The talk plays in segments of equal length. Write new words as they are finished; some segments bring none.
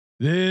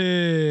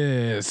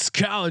This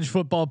college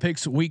football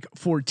picks week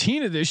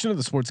 14 edition of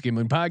the Sports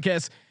Gambling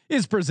Podcast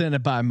is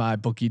presented by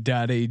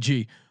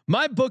MyBookie.ag.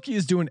 MyBookie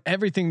is doing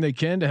everything they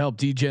can to help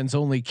DGens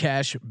only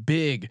cash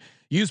big.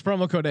 Use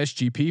promo code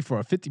SGP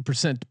for a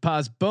 50%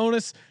 deposit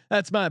bonus.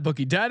 That's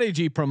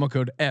MyBookie.ag, promo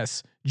code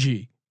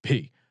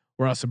SGP.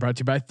 We're also brought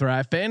to you by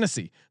Thrive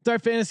Fantasy.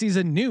 Thrive Fantasy is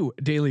a new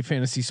daily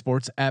fantasy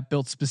sports app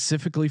built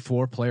specifically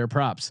for player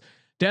props.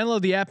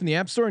 Download the app in the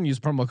App Store and use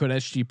promo code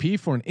SGP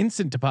for an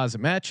instant deposit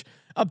match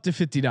up to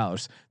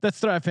 $50. That's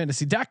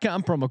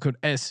thrivefantasy.com, promo code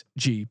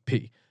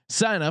SGP.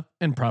 Sign up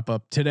and prop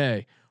up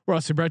today. We're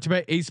also brought to you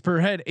by Ace Per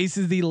Head. Ace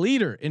is the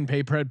leader in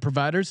pay per head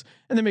providers,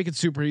 and they make it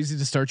super easy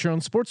to start your own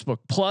sportsbook.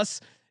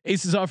 Plus,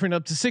 Ace is offering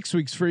up to 6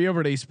 weeks free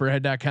over at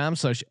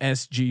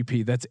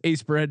aceperhead.com/SGP. That's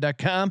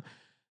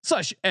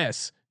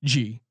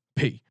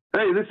aceperhead.com/SGP.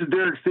 Hey, this is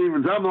Derek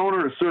Stevens. I'm the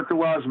owner of Circa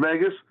Las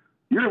Vegas.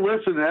 You're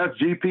listening to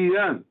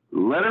SGPN.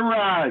 Let it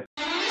ride.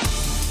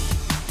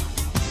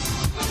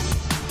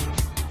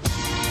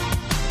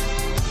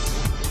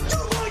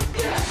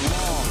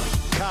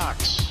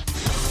 Cox.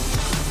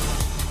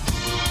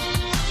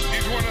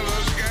 He's one of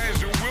those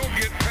guys who will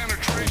get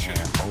penetration.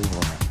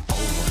 Over.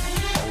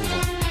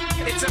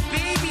 It's a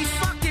baby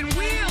fucking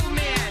wheel,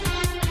 man.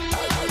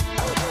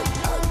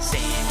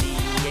 San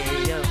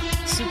Diego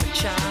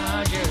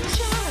Superchargers.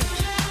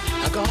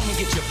 Now go home and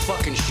get your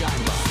fucking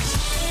shine box.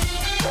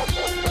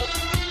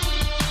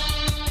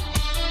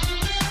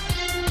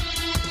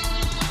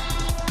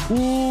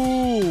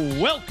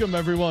 Ooh, welcome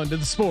everyone to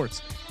the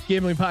Sports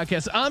Gambling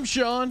Podcast. I'm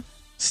Sean,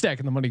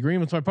 stacking the money green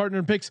with my partner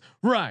in picks,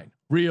 Ryan,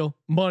 Real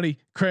Money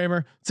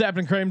Kramer. What's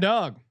happening, Kramer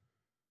Dog?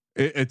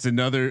 It's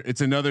not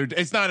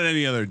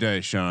any other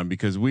day, Sean,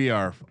 because we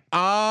are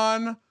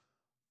on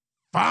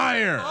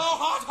fire.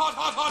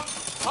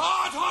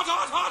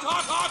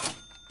 Hot.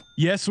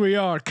 Yes, we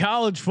are.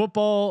 College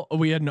football.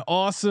 We had an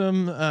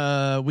awesome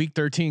week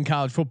 13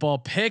 college football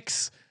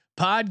picks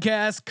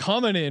podcast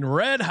coming in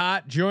red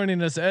hot.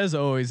 Joining us as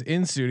always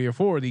in studio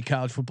for the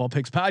College Football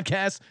Picks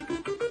podcast,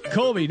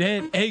 Colby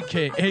Dan,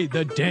 aka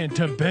the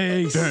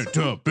Dantabase.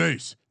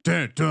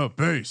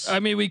 Dantabase. I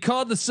mean, we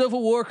called the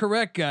Civil War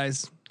correct,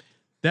 guys.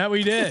 That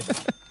we did.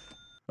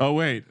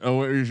 Wait,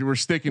 we're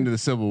sticking to the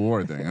Civil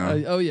War thing. Huh?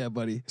 Oh yeah,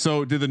 buddy.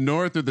 So did the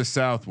North or the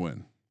South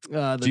win?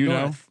 The Do you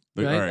North,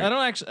 know? Right? All right. I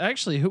don't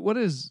actually. What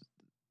is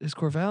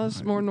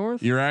Corvallis more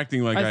north? You're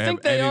acting like I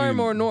think they are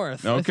more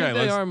north. I Okay, think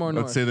they are more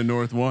north. let's say the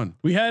North won.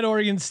 We had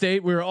Oregon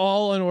State. We were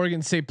all on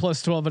Oregon State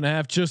plus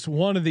 12.5. Just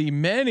one of the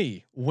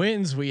many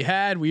wins we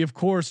had. We of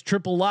course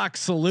triple lock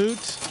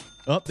salute.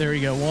 Oh, there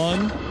you go.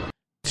 1,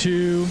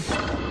 2.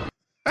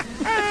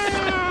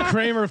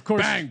 Kramer, of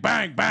course,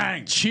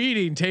 Bang.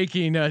 cheating,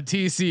 taking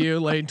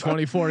TCU lane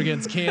 24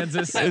 against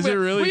Kansas. Is it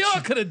really? We all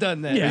could have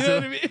done that. Yeah. You know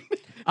what I mean?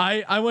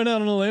 I went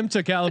out on a limb,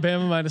 took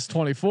Alabama minus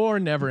 24.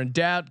 Never in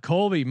doubt.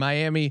 Colby,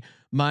 Miami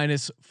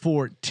minus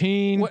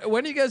 14.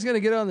 When are you guys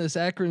gonna get on this?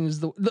 Akron is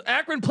the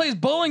Akron plays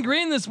Bowling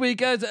Green this week,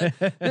 guys.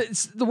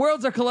 The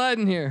worlds are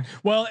colliding here.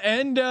 Well,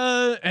 and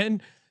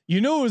you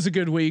knew it was a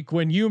good week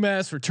when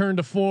UMass returned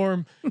to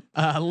form.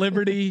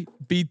 Liberty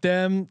beat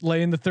them,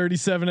 laying the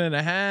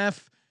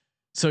 37.5.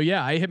 So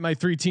yeah, I hit my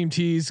 3-team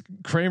tees.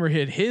 Kramer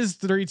hit his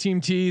 3-team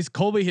tees.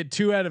 Colby hit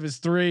 2 out of his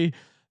 3.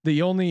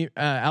 The only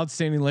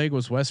outstanding leg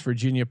was West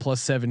Virginia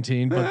plus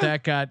 17, but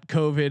that got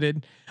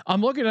COVIDed. I'm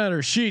looking at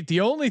her sheet.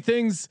 The only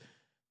things,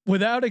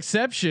 without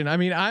exception, I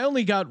mean, I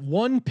only got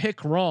one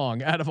pick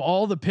wrong out of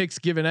all the picks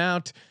given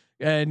out,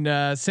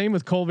 and same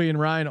with Colby and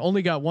Ryan.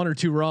 Only got 1 or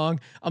 2 wrong.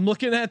 I'm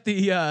looking at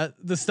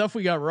the stuff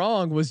we got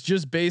wrong was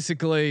just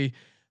basically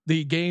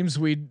the games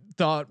we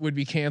thought would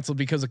be canceled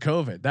because of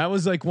COVID. That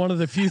was like one of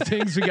the few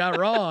things we got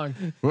wrong.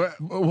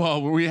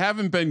 Well, we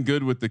haven't been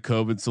good with the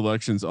COVID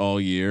selections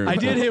all year. I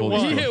did hit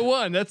one. You hit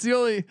one. That's the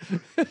only.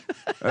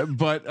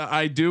 But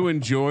I do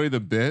enjoy the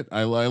bit.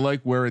 I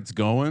like where it's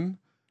going.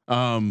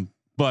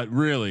 But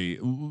really,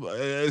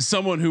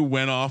 someone who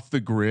went off the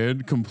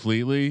grid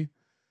completely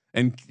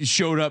and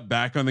showed up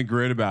back on the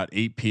grid about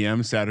 8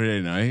 p.m.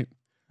 Saturday night.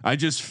 I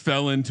just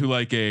fell into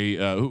like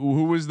a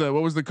what was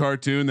the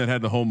cartoon that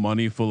had the whole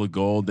money full of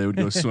gold they would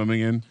go swimming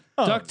in?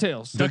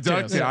 DuckTales.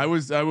 DuckTales. Yeah. I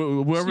was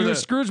whoever that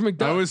Scrooge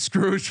McDuck. I was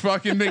Scrooge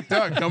fucking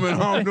McDuck coming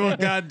home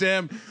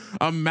to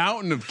a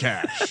mountain of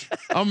cash.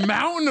 A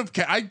mountain of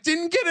cash. I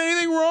didn't get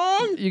anything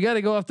wrong. You got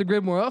to go off the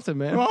grid more often,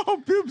 man.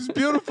 Oh, it's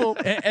beautiful.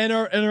 and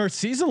our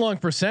season long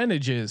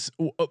percentages,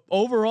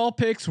 overall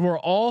picks were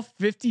all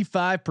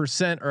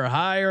 55% or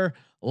higher.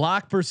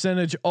 Lock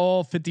percentage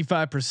all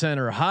 55%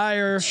 or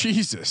higher.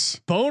 Jesus.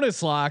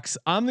 Bonus locks,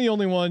 I'm the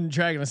only one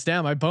dragging us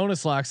down. My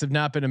bonus locks have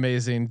not been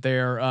amazing.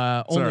 They're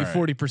only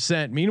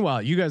 40%.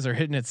 Meanwhile, you guys are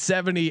hitting at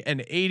 70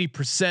 and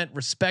 80%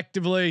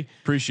 respectively.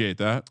 Appreciate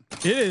that.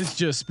 It has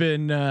just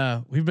been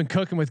we've been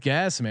cooking with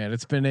gas, man.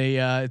 It's been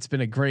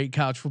a great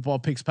college football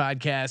picks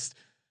podcast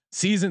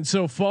season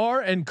so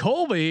far. And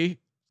Colby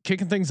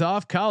kicking things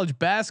off. College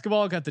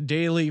basketball got the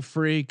daily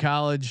free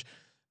college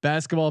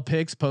basketball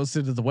picks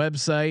posted to the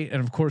website,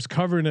 and of course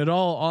covering it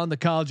all on the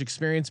College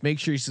Experience. Make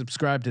sure you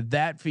subscribe to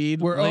that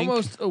feed. We're Link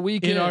almost a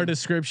week in our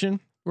description.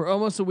 We're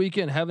almost a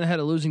weekend. Haven't had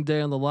a losing day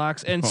on the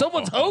locks, and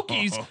someone's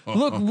Hokies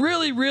look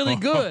really, really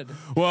good.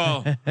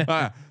 Well,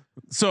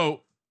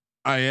 so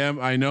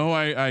I know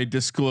I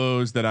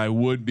disclosed that I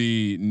would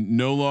be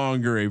no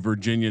longer a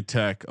Virginia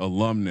Tech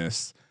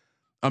alumnus.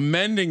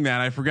 Amending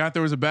that, I forgot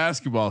there was a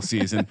basketball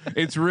season.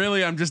 It's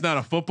really, I'm just not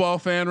a football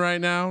fan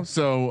right now.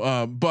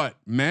 So, but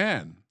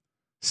man,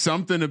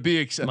 something to be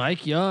excited.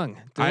 Mike Young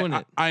doing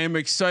it. I am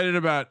excited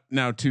about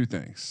now 2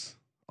 things.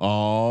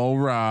 All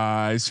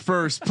rise,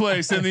 first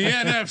place in the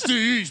NFC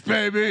East,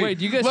 baby. Wait,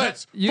 do you guys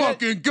let's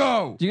fucking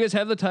go. Do you guys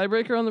have the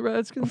tiebreaker on the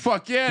Redskins?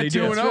 Fuck yeah, They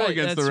do. 2-0 That's right,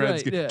 against that's the right,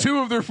 Redskins. yeah. 2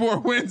 of their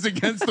 4 wins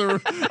against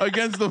the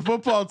against the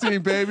football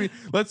team, baby.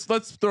 Let's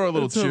throw a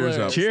little That's cheers hilarious.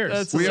 up. Cheers.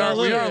 That's We are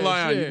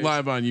hilarious.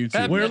 live on YouTube.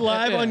 Happy- We're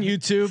live Yeah. on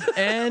YouTube,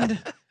 and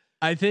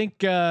I think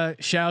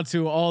shout out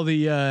to all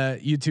the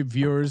YouTube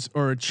viewers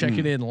or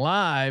checking in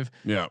live.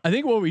 Yeah. I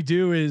think what we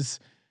do is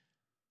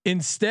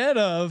instead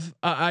of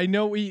I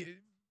know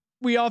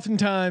we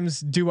oftentimes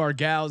do our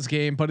gals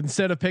game, but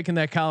instead of picking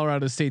that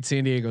Colorado State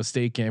San Diego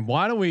State game,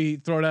 why don't we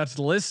throw it out to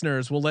the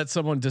listeners? We'll let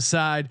someone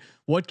decide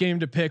what game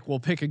to pick. We'll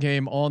pick a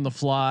game on the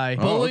fly.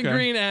 Oh, Bowling okay.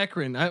 Green,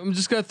 Akron. I'm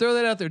just gonna throw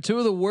that out there. 2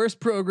 of the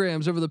worst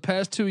programs over the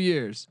past 2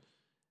 years.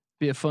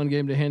 Be a fun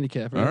game to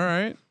handicap.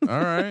 Right? All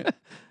right.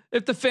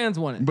 If the fans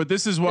want it. But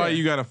this is why Yeah.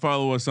 you got to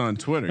follow us on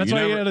Twitter. That's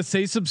why you got to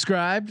stay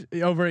subscribed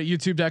over at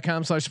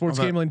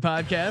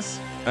youtube.com/sportsgambling-podcast.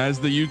 As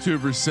the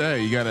YouTubers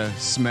say, you got to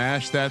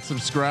smash that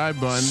subscribe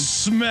button.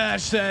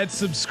 Smash that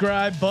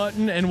subscribe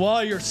button. And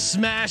while you're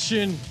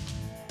smashing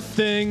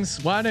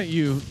things, why don't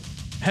you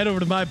head over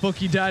to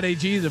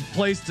mybookie.ag, the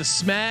place to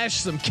smash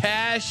some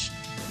cash.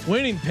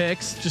 Winning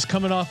picks. Just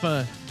coming off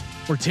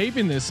we're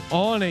taping this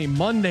on a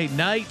Monday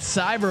night,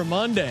 Cyber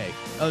Monday.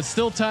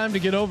 Still time to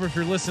get over if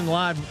you're listening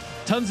live.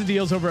 Tons of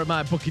deals over at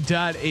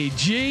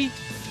mybookie.ag.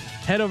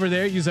 Head over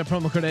there, use that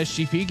promo code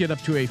SGP, get up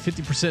to a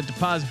 50%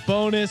 deposit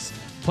bonus.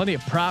 Plenty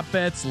of prop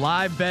bets,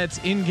 live bets,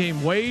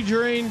 in-game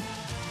wagering.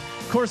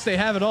 Of course, they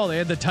have it all. They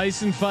had the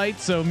Tyson fight,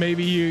 so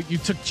maybe you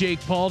took Jake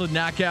Paul to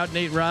knock out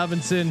Nate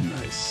Robinson.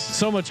 Nice.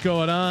 So much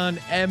going on.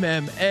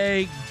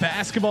 MMA,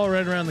 basketball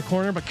right around the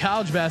corner, but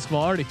college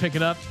basketball already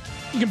picking up.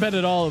 You can bet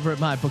it all over at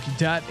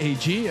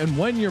mybookie.ag. And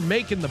when you're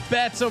making the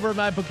bets over at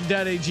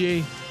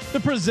mybookie.ag, the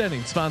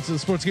presenting sponsor of the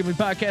Sports Gambling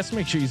Podcast,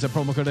 make sure you use that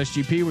promo code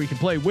SGP where you can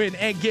play, win,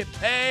 and get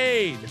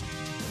paid.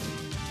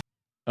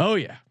 Oh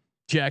yeah,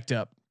 jacked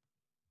up.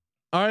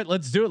 All right,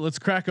 let's do it. Let's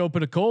crack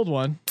open a cold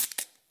one.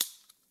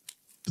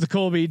 The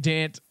Colby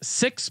Dant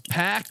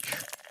 6-pack.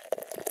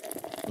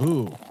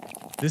 Ooh,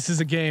 this is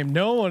a game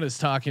no one is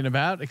talking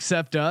about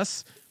except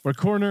us. We're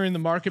cornering the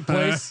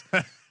marketplace.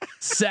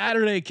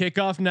 Saturday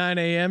kickoff 9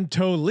 a.m.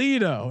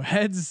 Toledo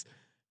heads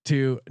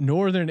to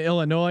Northern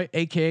Illinois,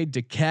 aka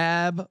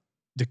DeKalb,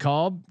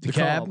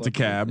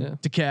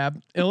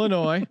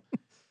 Illinois,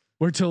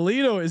 where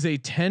Toledo is a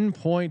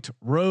 10-point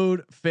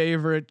road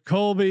favorite.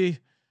 Colby,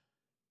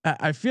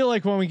 I feel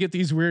like when we get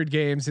these weird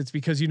games, it's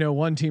because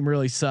one team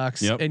really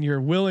sucks and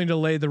you're willing to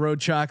lay the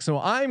road chalk. So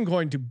I'm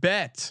going to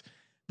bet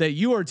that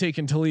you are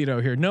taking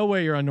Toledo here. No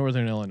way you're on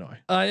Northern Illinois.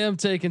 I am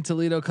taking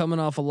Toledo coming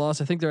off a loss.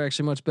 I think they're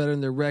actually much better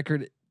than their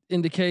record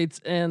indicates.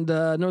 And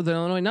Northern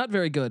Illinois, not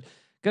very good.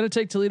 Got to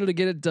take Toledo to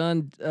get it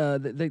done.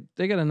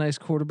 They got a nice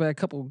quarterback,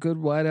 couple good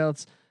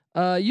wideouts.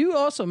 You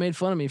also made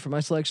fun of me for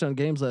my selection on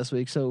games last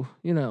week, so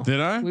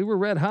Did I? We were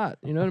red hot.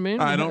 You know what I mean?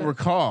 I don't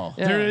recall.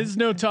 Yeah. There is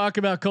no talk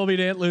about Colby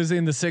Dant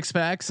losing the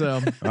 6-pack.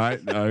 So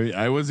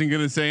I wasn't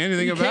gonna say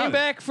anything You about came it.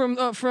 back from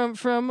Just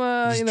off drinking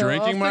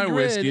the my grid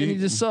whiskey. and you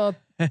just saw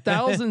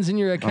thousands in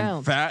your I'm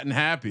account. fat and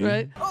happy.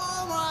 Right?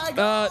 Oh my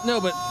God. No,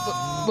 but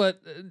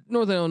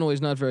Northern Illinois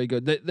is not very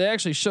good. They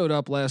actually showed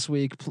up last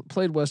week,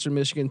 played Western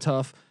Michigan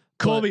tough.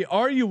 Colby,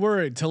 are you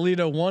worried?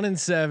 Toledo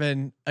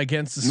 1-7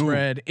 against the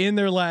spread in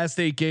their last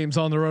 8 games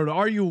on the road.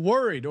 Are you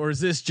worried, or is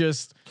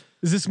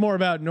this more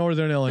about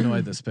Northern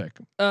Illinois? This pick.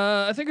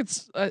 I think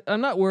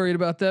I'm not worried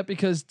about that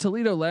because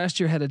Toledo last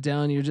year had a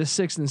down year, just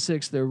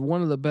 6-6. They're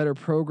one of the better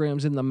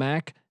programs in the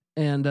MAC,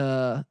 and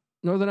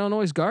Northern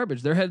Illinois is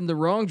garbage. They're heading the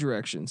wrong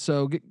direction.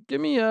 So give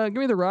me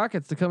the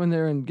Rockets to come in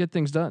there and get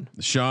things done.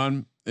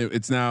 Sean,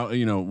 it's now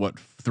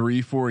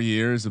 3-4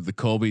 years of the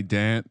Colby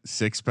Dant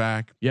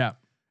 6-pack. Yeah.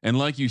 And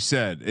like you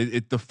said,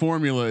 the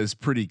formula is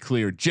pretty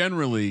clear.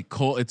 Generally,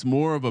 it's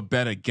more of a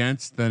bet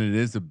against than it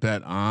is a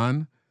bet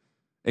on.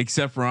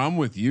 Except for I'm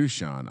with you,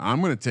 Sean.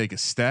 I'm going to take a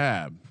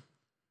stab.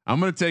 I'm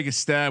going to take a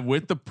stab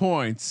with the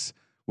points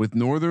with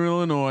Northern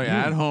Illinois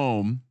at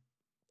home.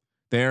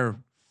 They're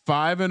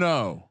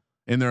 5-0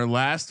 in their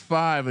last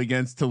 5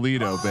 against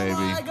Toledo,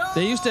 baby.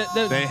 They used to.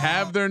 They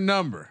have their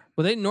number.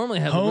 Well, they normally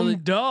have Home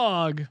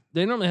dog.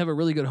 They normally have a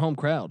really good home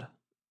crowd.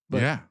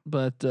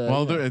 But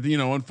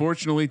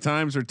unfortunately,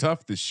 times are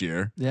tough this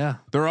year. Yeah,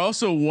 They're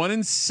also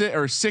 1-6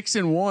 or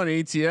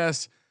 6-1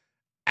 ATS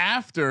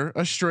after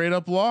a straight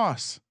up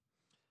loss.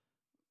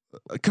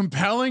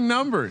 Compelling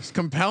numbers,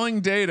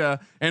 compelling data,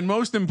 and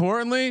most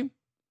importantly,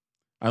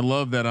 I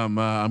love that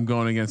I'm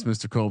going against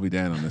Mr. Colby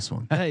Dan on this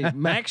one. Hey,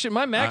 my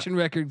Maction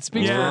record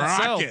speaks for Yeah.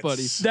 itself, Rockets.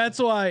 buddy. That's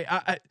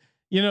why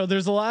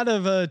there's a lot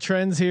of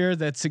trends here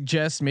that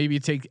suggest maybe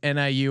take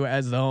NIU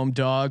as the home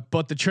dog,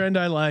 but the trend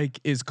I like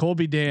is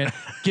Colby Dan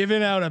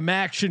giving out a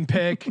Maction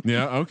pick.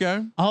 Yeah.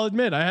 Okay. I'll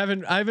admit I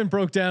haven't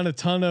broke down a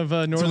ton of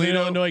Northern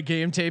Toledo. Illinois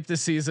game tape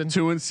this season.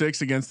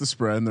 2-6 against the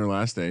spread in their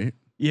last 8.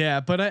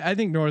 Yeah, but I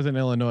think Northern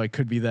Illinois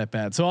could be that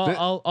bad. So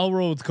I'll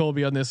roll with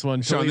Colby on this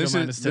one. Sean,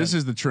 Toledo this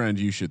is the trend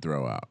you should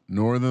throw out.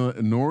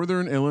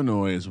 Northern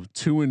Illinois is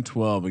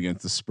 2-12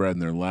 against the spread in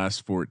their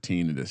last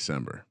 14 in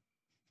December.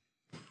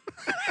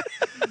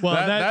 well,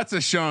 That's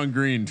a Sean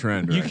Green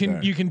trend.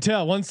 you can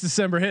tell once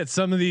December hits,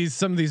 some of these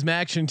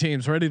Maction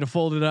teams ready to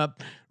fold it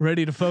up,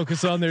 ready to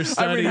focus on their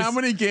studies. I mean, how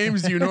many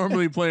games do you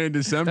normally play in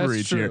December That's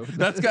each true. year?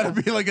 That's got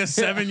to be like a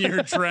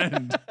 7-year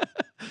trend.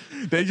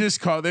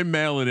 They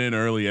mail it in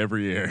early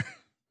every year.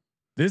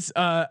 This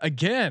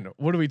again,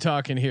 what are we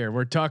talking here?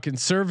 We're talking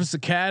Service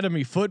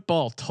Academy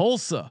football.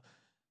 Tulsa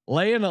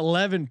laying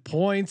 11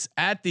 points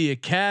at the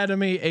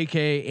Academy,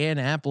 aka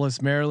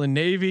Annapolis, Maryland.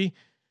 Navy.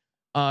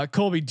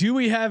 Colby, do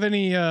we have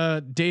any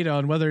data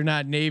on whether or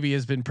not Navy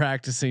has been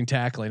practicing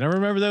tackling? I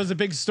remember that was a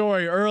big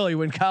story early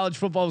when college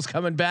football was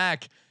coming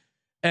back,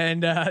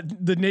 and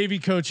the Navy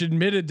coach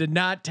admitted to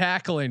not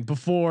tackling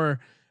before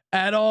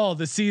at all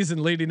the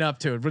season leading up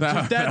to it.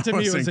 But that to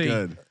me was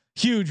a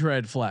huge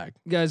red flag.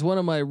 Guys, one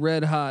of my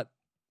red hot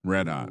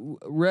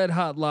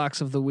locks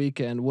of the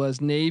weekend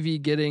was Navy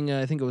getting,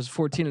 I think it was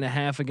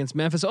 14.5 against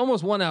Memphis,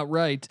 almost won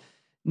outright.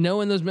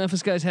 Knowing those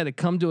Memphis guys had to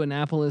come to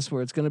Annapolis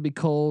where it's going to be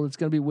cold, it's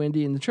going to be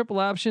windy, and the triple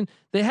option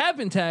they have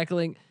been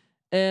tackling.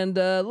 And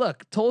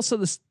look, Tulsa,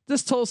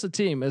 this Tulsa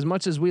team, as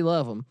much as we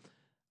love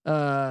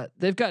them,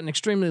 they've gotten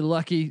extremely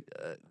lucky.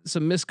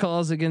 Some missed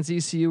calls against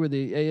ECU where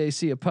the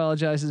AAC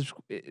apologizes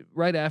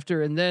right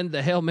after, and then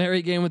the Hail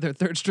Mary game with their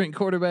third string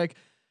quarterback.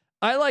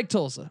 I like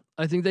Tulsa.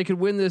 I think they could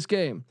win this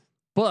game.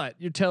 But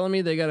you're telling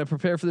me they got to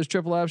prepare for this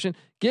triple option?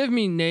 Give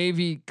me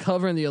Navy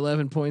covering the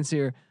 11 points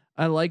here.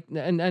 I like,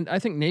 and I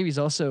think Navy's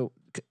also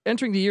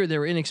entering the year. They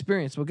were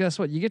inexperienced. Well, guess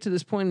what? You get to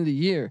this point of the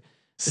year,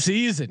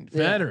 seasoned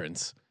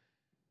veterans.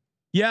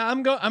 Yeah,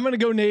 I'm going to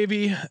go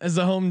Navy as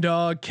a home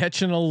dog,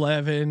 catching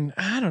 11.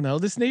 I don't know,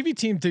 this Navy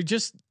team.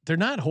 They're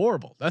not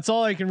horrible. That's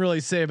all I can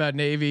really say about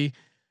Navy.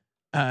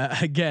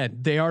 Again,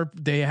 they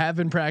have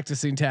been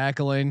practicing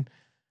tackling.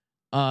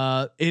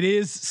 It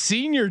is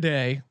senior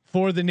day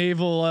for the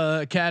Naval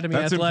Academy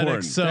That's athletics.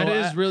 important. So that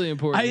is really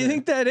important. I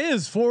think that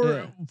is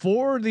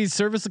for these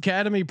Service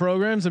Academy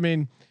programs. I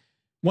mean,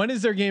 when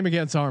is their game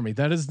against Army?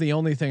 That is the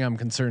only thing I'm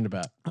concerned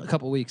about. a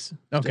couple weeks.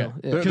 Okay, Still,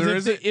 yeah.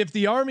 because if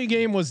the Army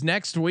game was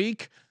next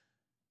week,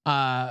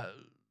 No,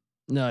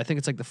 I think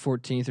it's like the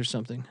 14th or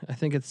something. I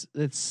think it's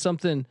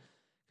something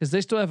because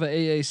they still have an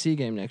AAC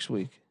game next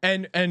week.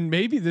 and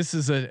maybe this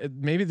is a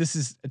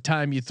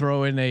time you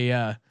throw in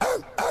a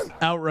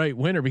outright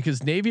winner,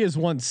 because Navy has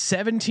won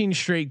 17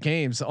 straight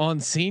games on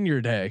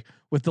senior day,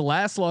 with the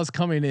last loss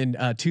coming in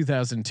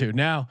 2002.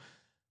 Now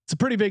it's a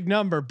pretty big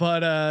number,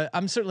 but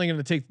I'm certainly going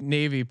to take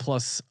Navy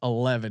plus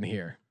 11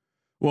 here.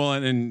 Well,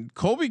 and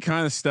Colby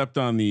kind of stepped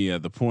on the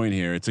point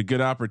here. It's a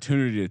good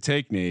opportunity to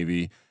take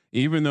Navy,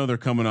 even though they're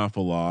coming off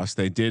a loss.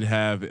 They did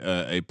have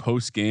a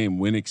post game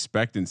win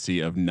expectancy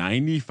of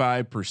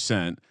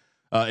 95%.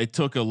 It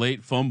took a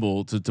late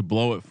fumble to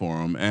blow it for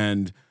them,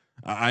 and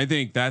I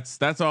think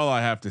that's all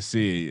I have to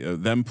see.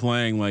 Them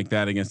playing like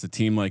that against a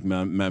team like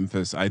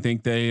Memphis, I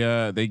think they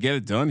get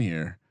it done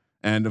here.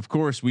 And of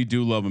course, we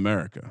do love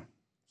America.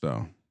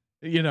 So,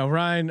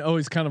 Ryan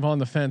always kind of on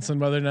the fence on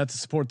whether or not to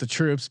support the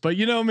troops, but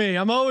you know me,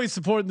 I'm always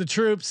supporting the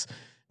troops.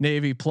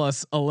 Navy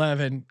plus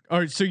 11.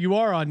 Or so you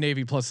are on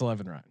Navy plus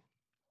 11, Ryan?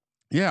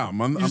 yeah,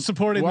 I'm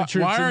supporting the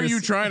troops. Why are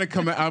you trying to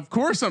come? Of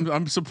course,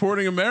 I'm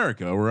supporting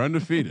America. We're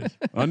undefeated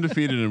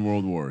in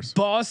world wars.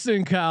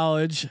 Boston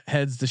College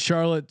heads to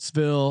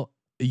Charlottesville,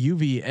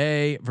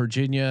 UVA,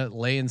 Virginia,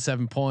 laying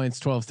 7 points,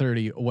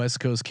 12:30 West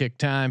Coast kick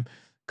time.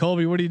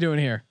 Colby, what are you doing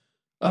here?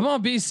 I'm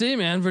on BC,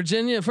 man.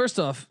 Virginia. First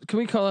off, can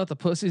we call out the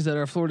pussies that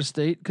are Florida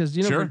State? Because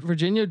Sure.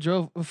 Virginia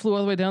flew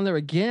all the way down there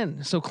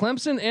again. So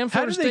Clemson and Florida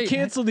How did State they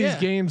cancel these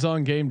games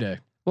on game day?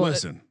 Well,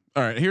 Listen,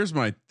 all right. Here's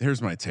my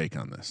take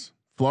on this.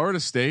 Florida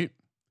State.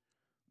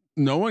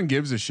 No one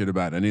gives a shit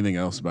about anything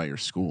else about your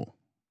school.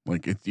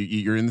 Like if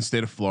you're in the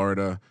state of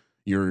Florida,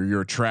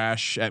 you're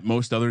trash at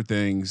most other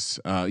things.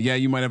 Yeah,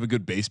 you might have a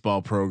good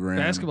baseball program.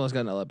 Basketball's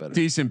gotten a lot better.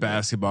 Decent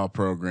basketball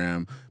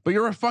program, but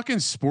you're a fucking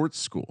sports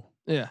school.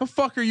 Yeah. The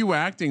fuck are you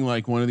acting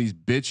like one of these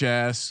bitch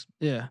ass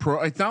Yeah.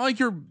 pro? It's not like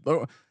you're.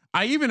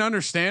 I even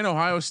understand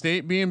Ohio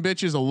State being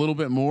bitches a little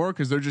bit more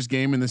because they're just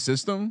gaming the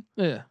system.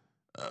 Yeah.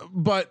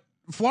 But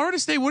Florida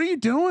State, what are you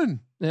doing?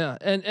 Yeah.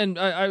 And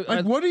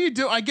I What do you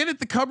do? I get it.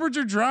 The cupboards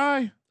are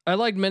dry. I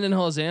like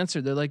Mendenhall's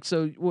answer. They're like,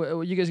 so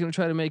you guys going to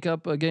try to make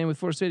up a game with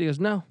Florida State? He goes,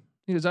 no.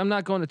 He goes, I'm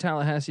not going to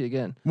Tallahassee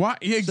again. Why?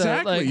 Yeah,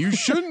 exactly. like- You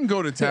shouldn't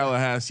go to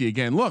Tallahassee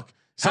again. Look,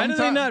 How do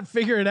they not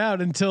figure it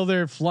out until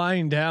they're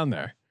flying down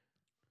there?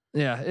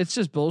 Yeah. It's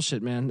just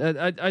bullshit, man.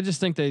 I just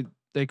think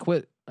they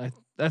quit.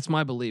 That's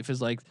my belief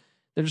is like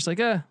they're just like,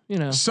 all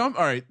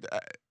right.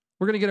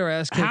 we're gonna get our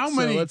ass kicked. How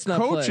many so let's not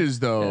coaches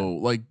play. though?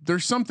 Like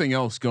there's something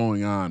else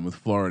going on with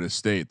Florida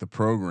State, the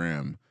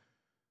program.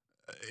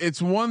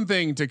 It's one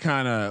thing to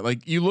kind of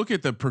like you look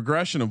at the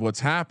progression of what's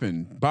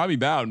happened. Bobby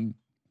Bowden,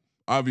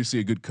 obviously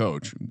a good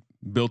coach,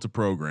 built a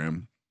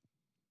program.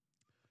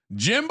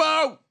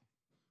 Jimbo,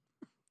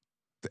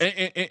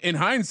 in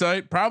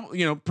hindsight,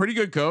 probably pretty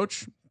good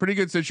coach, pretty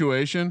good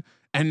situation,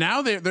 and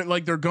now they're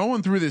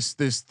going through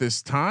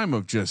this time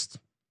of just.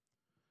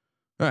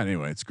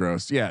 Anyway, it's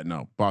gross. Yeah,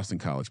 no, Boston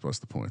College plus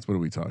the points. What are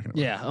we talking about?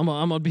 Yeah, I'm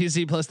on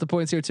BC plus the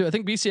points here too. I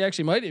think BC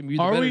actually might even be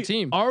the better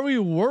team. Are we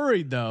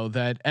worried though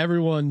that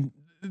everyone,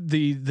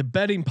 the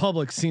betting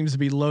public seems to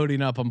be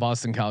loading up on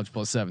Boston College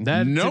plus 7?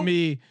 That to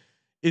me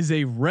is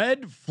a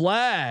red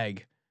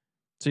flag.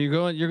 So you're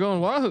going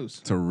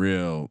Wahoos. It's a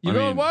real. You're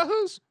going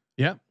Wahoos.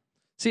 Yep.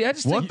 See, I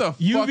just what the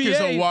fuck is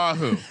a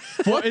Wahoo?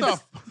 What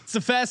it's the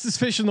fastest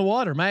fish in the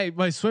water.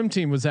 My swim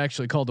team was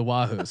actually called the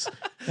Wahoos,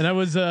 and I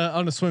was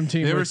on a swim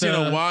team. You ever seen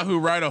a Wahoo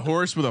ride a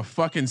horse with a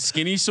fucking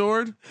skinny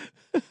sword?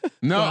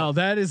 No, well,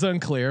 that is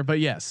unclear. But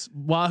yes,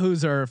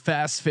 Wahoos are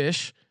fast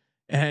fish,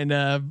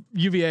 and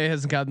UVA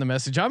hasn't gotten the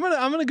message. I'm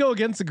gonna go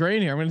against the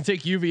grain here. I'm gonna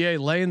take UVA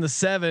laying the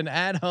 7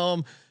 at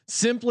home.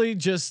 Simply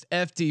just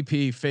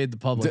FDP, fade the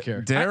public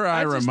here. Dare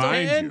I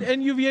remind you?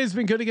 And UVA has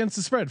been good against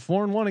the spread,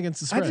 4-1 against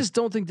the spread. I just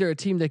don't think they're a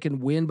team that can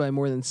win by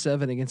more than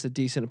 7 against a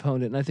decent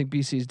opponent, and I think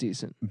BC is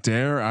decent.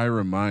 Dare I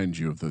remind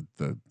you of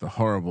the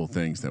horrible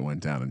things that went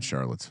down in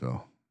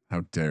Charlottesville?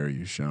 How dare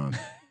you, Sean?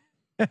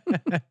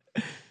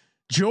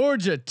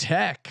 Georgia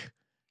Tech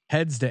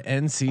heads to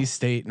NC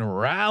State in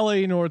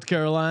Raleigh, North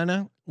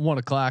Carolina.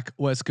 1:00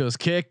 West Coast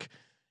kick.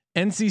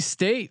 NC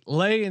State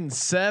laying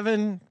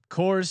 7. Of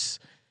course.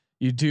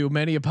 You do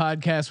many a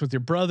podcast with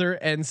your brother,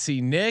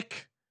 NC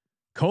Nick.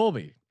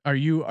 Colby, are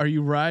you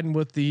riding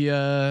with the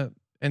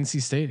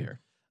NC State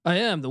here? I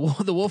am the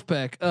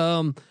Wolfpack.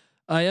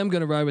 I am going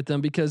to ride with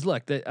them because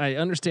look, I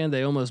understand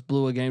they almost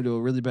blew a game to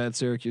a really bad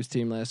Syracuse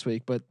team last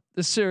week, but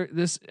this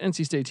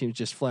NC State team is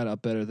just flat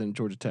out better than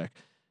Georgia Tech.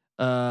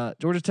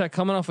 Georgia Tech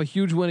coming off a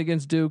huge win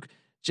against Duke.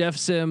 Jeff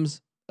Sims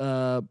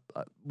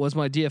was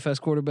my DFS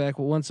quarterback.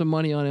 We'll want some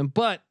money on him,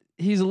 but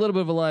he's a little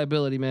bit of a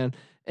liability, man.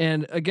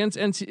 And against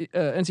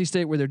NC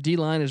State, where their D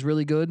line is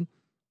really good,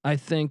 I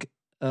think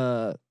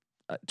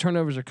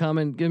turnovers are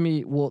coming. Give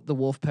me the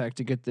Wolfpack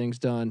to get things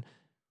done.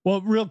 Well,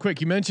 real quick,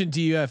 you mentioned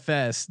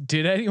DFS.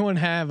 Did anyone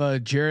have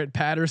a Jarrett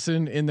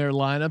Patterson in their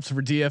lineups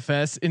for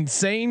DFS?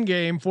 Insane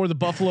game for the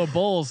Buffalo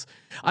Bulls.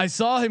 I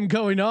saw him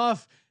going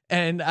off,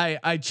 and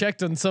I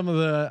checked on some of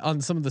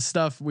the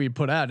stuff we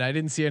put out. And I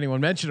didn't see anyone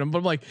mention him, but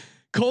I'm like,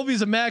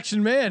 Colby's a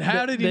Maction man.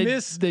 How did he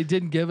miss? They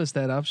didn't give us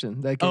that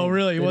option. Oh,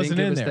 really? He wasn't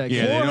in there.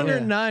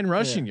 409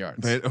 rushing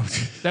yards.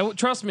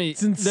 Trust me,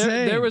 it's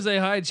insane. There was a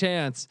high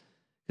chance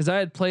because I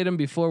had played him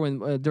before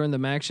when during the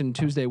Maction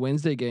Tuesday,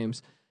 Wednesday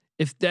games.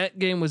 If that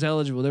game was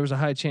eligible, there was a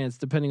high chance,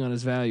 depending on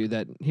his value,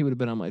 that he would have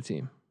been on my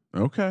team.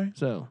 Okay.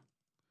 So,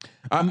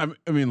 I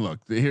mean, look,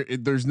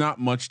 there's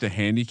not much to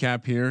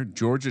handicap here.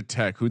 Georgia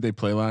Tech, who'd they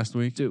play last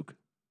week? Duke.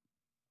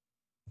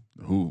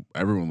 Who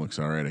everyone looks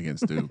all right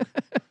against Duke.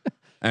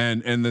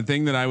 And the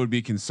thing that I would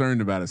be concerned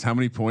about is how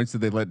many points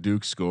did they let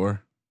Duke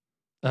score?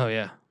 Oh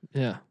yeah.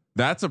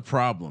 That's a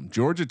problem.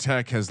 Georgia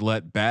Tech has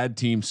let bad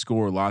teams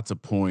score lots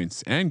of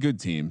points and good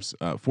teams.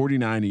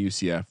 49 to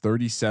UCF,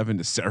 37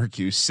 to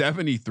Syracuse,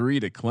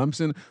 73 to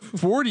Clemson,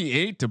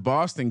 48 to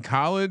Boston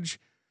College.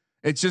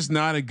 It's just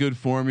not a good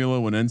formula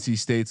when NC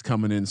State's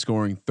coming in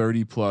scoring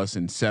 30 plus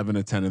in 7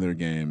 of 10 of their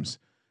games.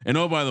 And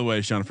oh, by the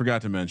way, Sean, I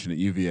forgot to mention it.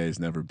 UVA has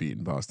never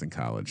beaten Boston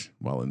College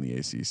while in the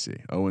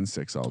ACC.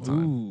 0-6 all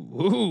time.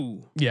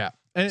 Ooh. Yeah.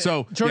 And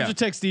so Georgia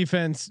Tech's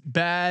defense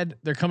bad.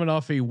 They're coming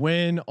off a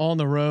win on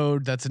the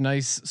road. That's a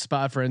nice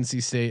spot for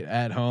NC State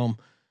at home,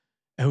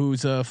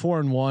 who's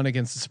 4-1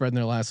 against the spread in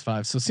their last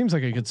 5. So it seems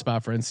like a good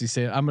spot for NC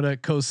State. I'm going to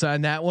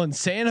co-sign that one.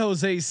 San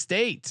Jose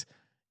State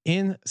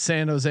in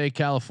San Jose,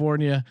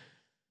 California,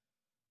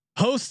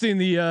 hosting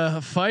the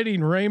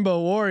Fighting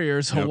Rainbow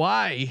Warriors. Yep.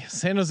 Hawaii,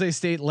 San Jose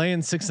State laying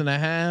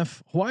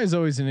 6.5. Hawaii is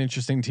always an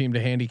interesting team to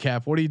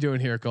handicap. What are you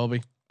doing here,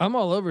 Colby? I'm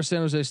all over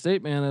San Jose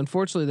State, man.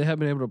 Unfortunately, they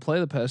haven't been able to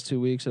play the past 2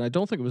 weeks, and I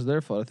don't think it was their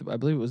fault. I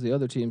believe it was the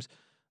other teams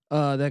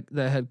that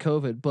had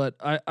COVID. But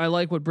I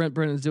like what Brent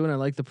Brennan's doing. I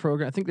like the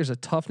program. I think there's a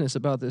toughness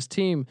about this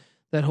team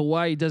that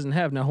Hawaii doesn't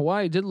have. Now,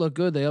 Hawaii did look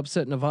good. They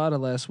upset Nevada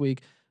last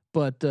week,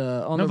 but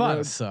on Nevada the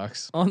road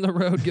sucks. On the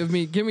road, give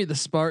me the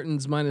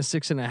Spartans minus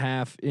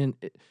 6.5.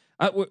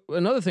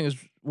 Another thing is,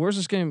 where's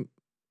this game?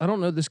 I don't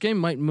know. This game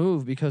might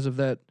move because of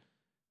that.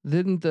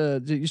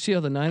 Did you see how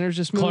the Niners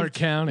just moved? Clark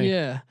County.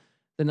 Yeah.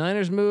 The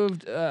Niners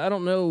moved. I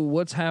don't know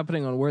what's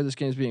happening on where this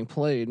game is being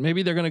played.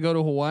 Maybe they're going to go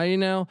to Hawaii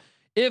now.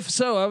 If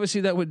so,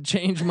 obviously that would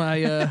change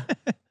my.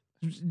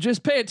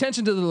 Just pay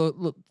attention to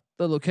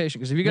the location,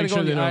 because if you got to go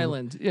on the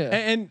island,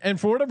 yeah. And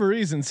for whatever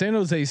reason, San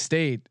Jose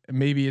State,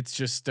 maybe it's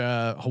just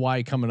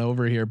Hawaii coming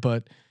over here,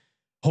 but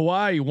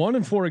Hawaii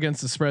 1-4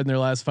 against the spread in their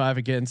last 5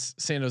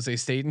 against San Jose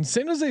State, and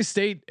San Jose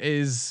State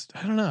is,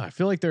 I don't know, I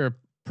feel like they're a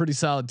pretty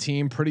solid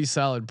team, pretty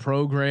solid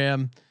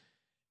program.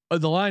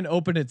 the line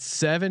opened at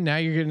 7. Now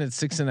you're getting at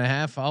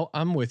 6.5.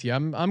 I'm with you.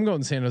 I'm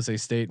going San Jose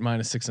State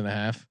minus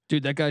 6.5.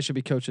 Dude, that guy should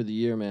be coach of the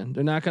year, man.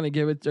 They're not going to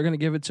give it. They're going to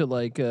give it to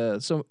like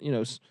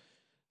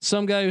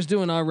some guy who's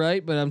doing all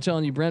right. But I'm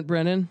telling you, Brent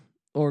Brennan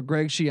or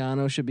Greg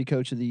Schiano should be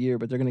coach of the year.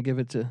 But they're going to give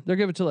it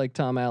to like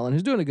Tom Allen,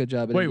 who's doing a good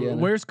job. At Wait, Indiana.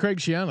 where's Craig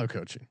Schiano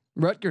coaching?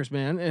 Rutgers,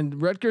 man.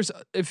 And Rutgers,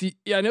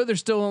 I know they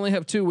still only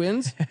have 2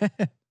 wins,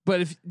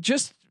 but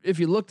if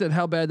you looked at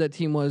how bad that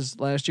team was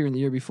last year and the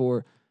year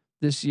before,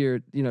 this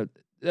year,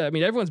 I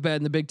mean, everyone's bad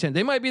in the Big Ten.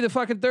 They might be the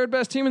fucking 3rd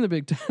best team in the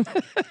Big Ten.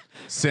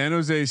 San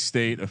Jose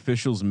State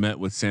officials met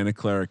with Santa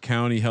Clara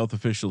County health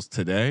officials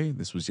today.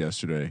 This was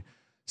yesterday.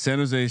 San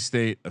Jose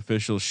State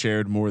officials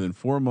shared more than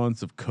 4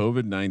 months of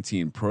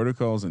COVID-19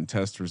 protocols and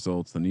test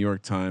results. The New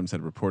York Times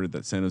had reported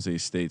that San Jose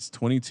State's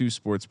 22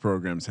 sports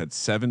programs had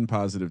 7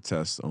 positive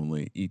tests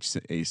only, each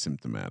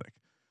asymptomatic.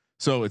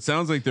 So it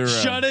sounds like they're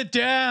shut it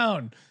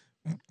down.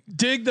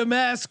 Dig the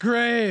mass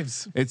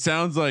graves. It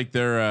sounds like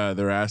they're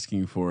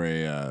asking for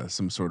a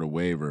some sort of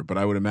waiver, but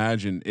I would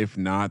imagine if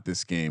not,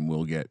 this game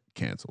will get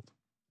canceled.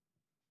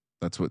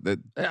 That's what that.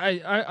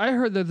 I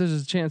heard that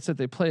there's a chance that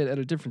they play it at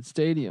a different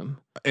stadium.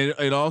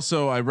 It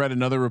also, I read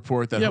another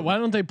report that why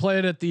don't they play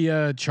it at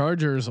the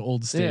Chargers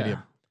old stadium?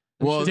 Yeah.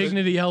 Well,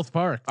 Dignity Health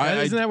Park.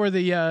 Isn't that where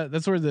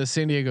that's where the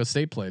San Diego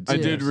State played? I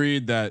did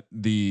read that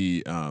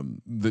the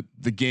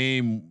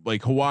game,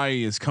 like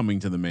Hawaii is coming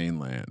to the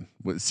mainland.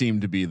 What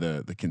seemed to be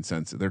the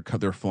consensus. They're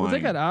flying. Well, they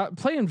got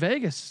play in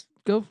Vegas.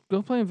 Go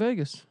play in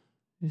Vegas.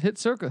 Hit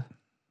Circa.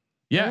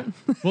 Yeah,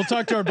 we'll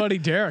talk to our buddy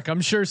Derek.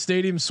 I'm sure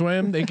Stadium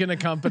Swim they can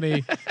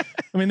accompany.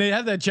 I mean, they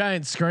have that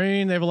giant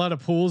screen. They have a lot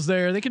of pools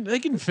there. They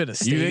can fit a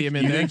stadium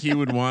in there. You think he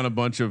would want a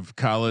bunch of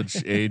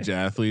college age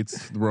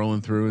athletes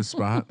rolling through his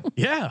spot?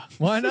 Yeah,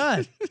 why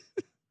not?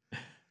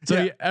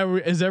 So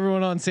is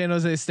everyone on San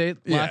Jose State?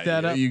 Lock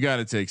that up. You got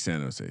to take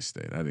San Jose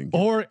State. I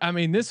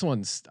didn't. This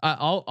one's.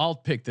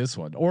 I'll pick this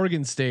one.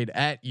 Oregon State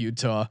at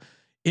Utah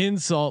in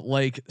Salt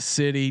Lake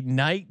City,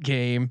 night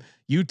game.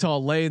 Utah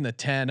laying the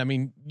 10. I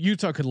mean,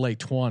 Utah could lay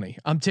 20.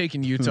 I'm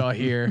taking Utah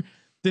here.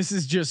 This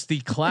is just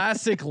the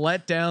classic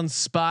letdown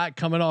spot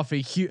coming off a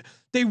huge.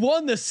 They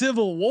won the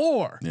Civil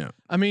War. Yeah.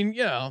 I mean,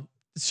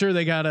 sure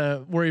they got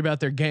to worry about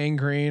their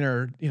gangrene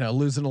or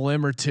losing a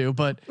limb or two,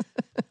 but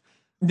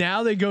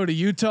now they go to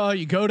Utah.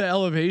 You go to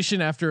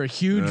Elevation after a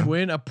huge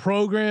win, a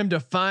program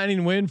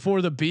defining win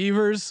for the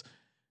Beavers.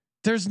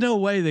 There's no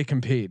way they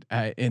compete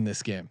in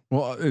this game.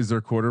 Well, is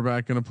their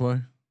quarterback going to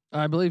play?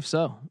 I believe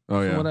so.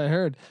 Oh, from what I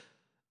heard.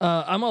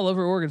 I'm all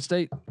over Oregon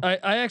State. I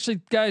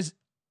actually, guys,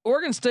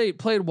 Oregon State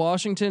played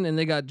Washington and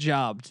they got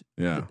jobbed.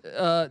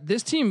 Yeah.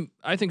 This team,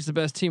 I think, is the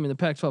best team in the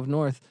Pac-12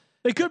 North.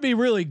 They could be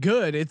really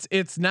good.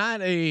 It's not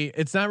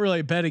really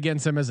a bet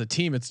against them as a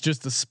team. It's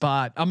just a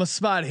spot. I'm a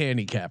spot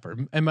handicapper,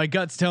 and my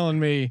gut's telling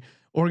me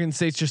Oregon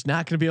State's just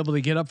not going to be able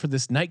to get up for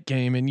this night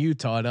game in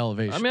Utah at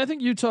Elevation. I mean, I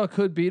think Utah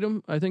could beat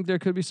them. I think there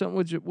could be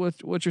something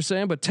with what you're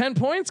saying, but 10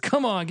 points?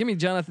 Come on, give me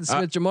Jonathan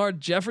Smith. Jamar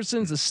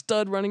Jefferson's a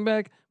stud running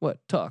back.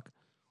 What? Talk.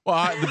 Well,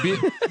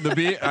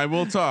 I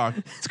will talk.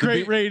 It's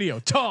great radio.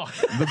 Talk.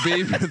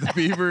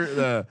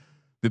 The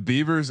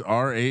Beavers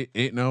are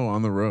 8-0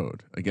 on the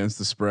road against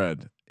the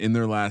spread in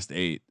their last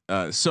 8.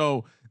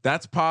 So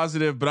that's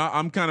positive, but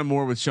I'm kind of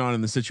more with Sean in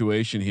the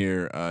situation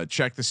here.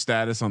 Check the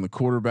status on the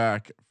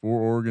quarterback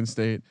for Oregon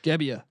State.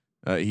 Gebbia.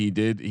 He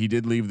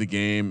did leave the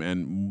game,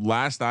 and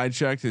last I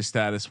checked, his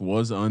status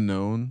was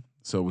unknown.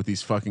 So with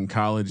these fucking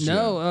college,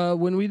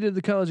 when we did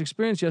the college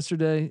experience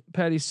yesterday,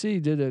 Patty C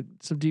did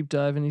some deep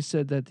dive, and he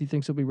said that he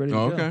thinks he'll be ready to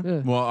go. Okay.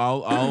 Yeah.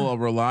 Well, I'll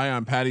rely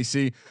on Patty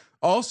C.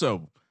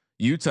 Also,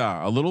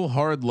 Utah, a little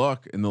hard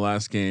luck in the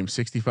last game.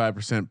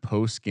 65%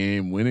 post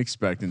game win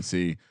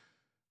expectancy.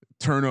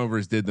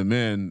 Turnovers did them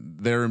in.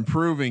 They're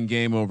improving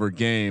game over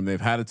game. They've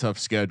had a tough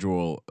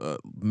schedule.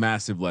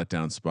 Massive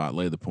letdown spot.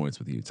 Lay the points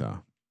with Utah.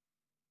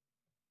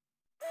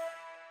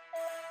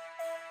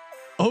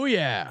 Oh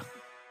yeah.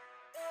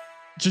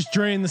 Just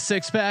drain the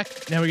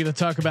 6-pack. Now we're going to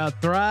talk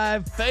about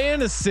Thrive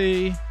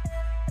Fantasy.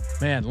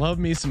 Man, love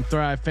me some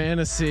Thrive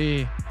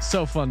Fantasy.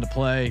 So fun to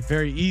play.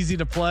 Very easy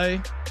to play.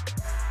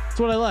 That's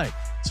what I like.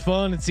 It's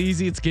fun. It's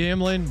easy. It's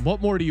gambling.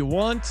 What more do you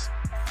want?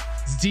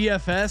 It's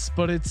DFS,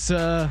 but it's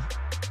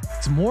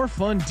more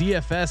fun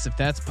DFS if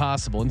that's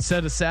possible.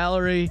 Instead of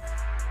salary,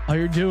 all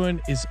you're doing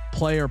is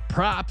player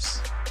props.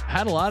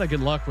 Had a lot of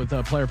good luck with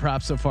player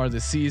props so far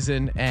this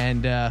season,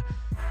 and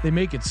they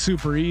make it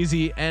super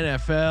easy.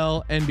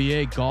 NFL,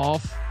 NBA,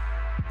 golf.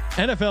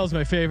 NFL is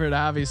my favorite,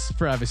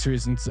 for obvious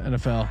reasons.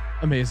 NFL,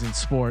 amazing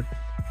sport.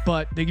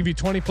 But they give you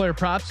 20 player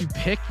props. You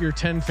pick your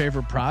 10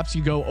 favorite props.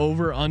 You go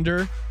over,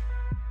 under.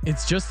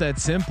 It's just that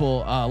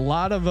simple. A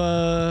lot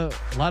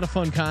of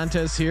fun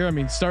contests here. I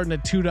mean, starting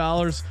at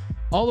 $2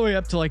 all the way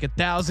up to like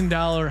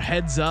 $1,000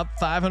 heads up,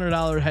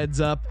 $500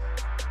 heads up.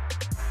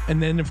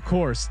 And then of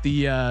course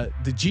the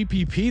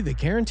GPP, the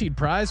guaranteed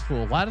prize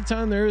pool. A lot of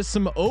time there is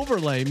some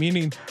overlay,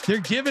 meaning they're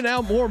giving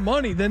out more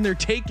money than they're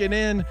taking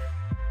in.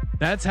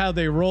 That's how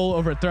they roll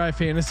over at Thrive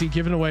Fantasy,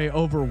 giving away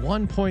over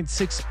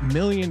 $1.6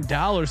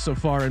 million so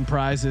far in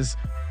prizes.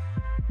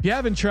 If you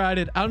haven't tried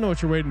it, I don't know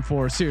what you're waiting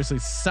for. Seriously,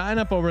 sign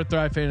up over at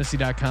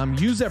thrivefantasy.com.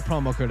 Use that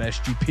promo code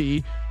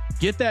SGP.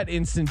 Get that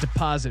instant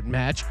deposit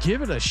match.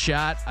 Give it a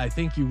shot. I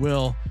think you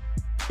will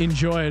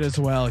enjoy it as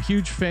well.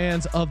 Huge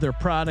fans of their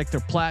product, their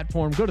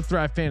platform. Go to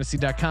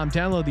thrivefantasy.com.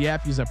 Download the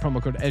app. Use that promo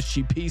code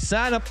SGP.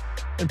 Sign up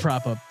and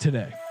prop up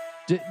today.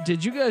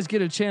 Did you guys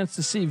get a chance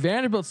to see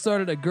Vanderbilt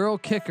started a girl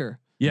kicker?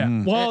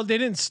 Yeah. Well, they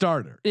didn't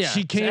start her. Yeah,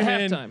 She came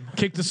in, halftime.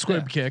 kicked the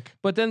squib kick.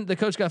 But then the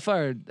coach got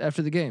fired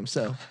after the game.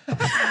 So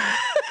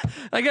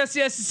I guess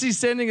the SEC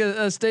sending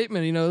a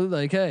statement,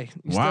 like, hey,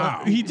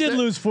 Wow. He did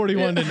lose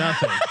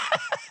 41-0.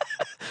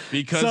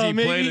 Because So he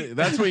maybe- played it.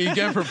 That's what you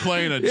get for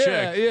playing a yeah,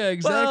 chick. yeah,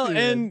 exactly.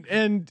 Well,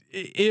 and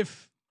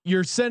if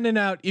you're sending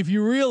out, if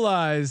you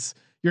realize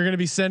you're going to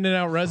be sending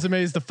out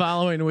resumes the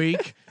following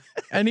week,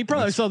 and he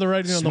probably saw the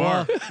writing on the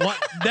wall. smart.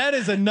 That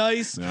is a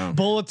nice Yeah.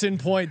 bulletin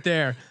point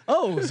there.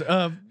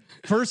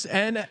 First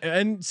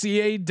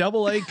NCAA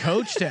AA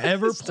coach to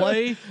ever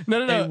play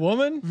No. a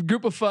woman.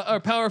 Group of five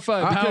or Power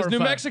Five because Power New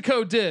Five.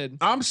 Mexico did.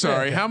 I'm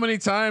sorry. How many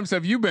times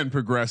have you been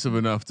progressive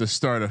enough to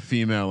start a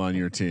female on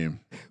your team?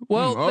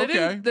 Well,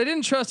 okay. they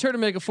didn't trust her to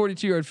make a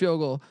 42-yard field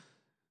goal.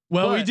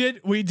 Well, But-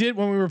 we did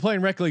when we were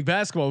playing rec league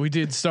basketball. We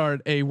did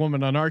start a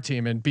woman on our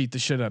team and beat the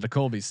shit out of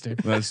Colby's team.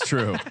 That's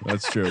true.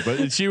 That's true.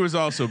 But she was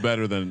also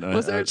better than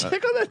Was there a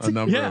chick on that a team?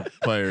 number Yeah. of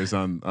players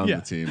on Yeah.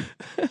 the team.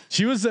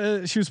 She was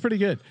pretty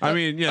good. I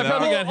mean, yeah, I that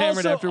probably was- got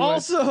hammered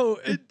afterwards. Also,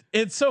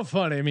 it's so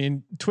funny. I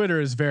mean,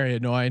 Twitter is very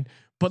annoying,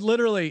 but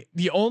literally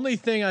the only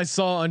thing I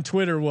saw on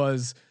Twitter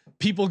was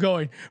people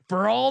going,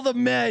 for all the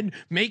men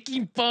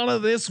making fun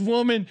of this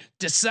woman,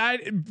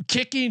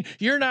 kicking,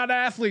 you're not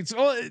athletes.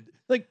 Oh,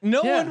 like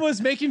no Yeah. one was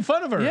making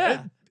fun of her.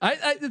 Yeah,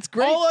 it's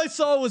great. All I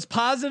saw was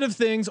positive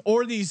things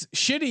or these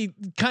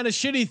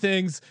shitty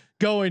things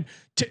going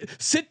to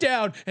sit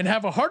down and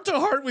have a heart to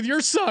heart with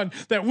your son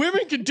that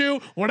women can do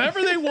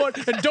whatever they want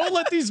and don't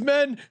let these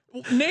men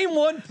name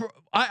one.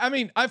 I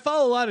mean, I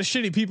follow a lot of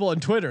shitty people on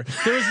Twitter.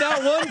 There was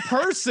not one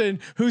person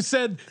who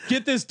said,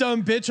 get this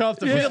dumb bitch off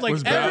the field. Like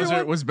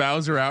was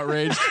Bowser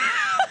outraged?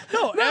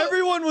 no,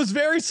 everyone was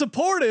very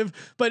supportive,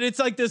 but it's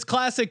like this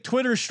classic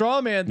Twitter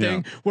straw man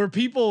thing where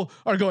people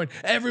are going,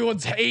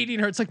 everyone's hating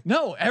her. It's like,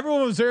 no,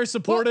 everyone was very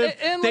supportive.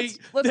 and They,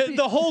 let's be-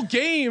 the whole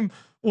game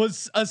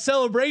was a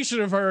celebration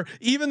of her,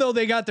 even though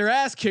they got their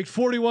ass kicked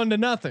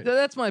 41-0.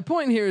 That's my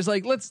point here. Is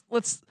like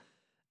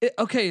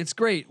okay, it's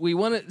great. We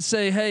want to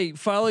say, hey,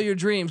 follow your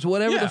dreams,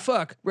 whatever Yeah. the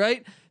fuck,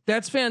 right?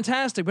 That's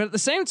fantastic. But at the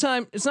same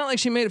time, it's not like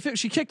she made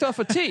she kicked off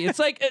a tee. It's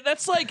like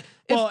that's like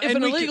Well, if and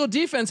an we illegal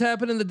defense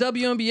happened in the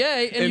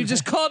WNBA and you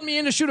just called me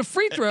in to shoot a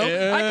free throw, I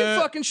can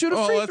fucking shoot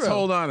a free Let's throw.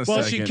 hold on a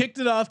Well, second. she kicked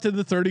it off to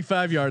the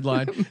 35-yard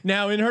line.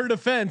 Now, in her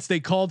defense, they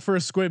called for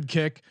a squib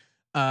kick.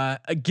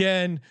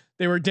 Again,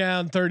 they were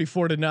down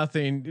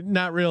 34-0.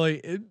 Not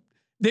really.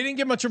 They didn't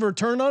get much of a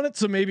return on it,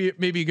 so maybe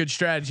a good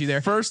strategy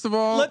there. First of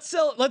all, Let's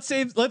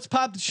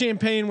pop the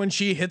champagne when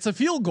she hits a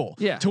field goal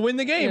to win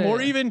the game, Yeah, or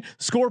yeah. even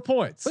score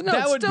points. But no,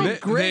 that it's would still be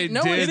great. they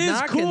No did- one's It is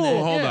knocking cool.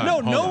 that. Hold Yeah.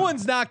 on. No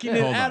one's knocking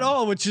it Hold at on.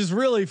 all, which is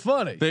really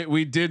funny.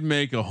 we did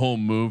make a whole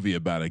movie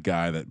about a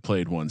guy that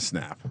played one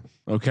snap.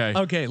 Okay.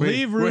 Okay,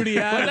 leave Rudy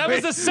out. But of that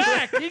it. was a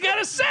sack. He got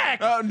a sack.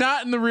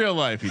 Not in the real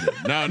life, he did.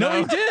 No, No,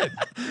 he did.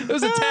 It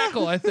was a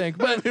tackle, I think.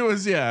 But It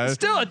was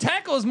still, a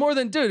tackle is more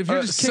than dude. If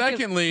you're just kicking,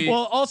 secondly,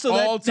 Well, also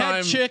all that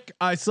time chick,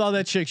 I saw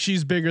that chick.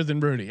 She's bigger than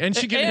Rudy, and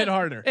she can hit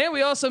harder. And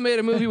we also made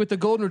a movie with the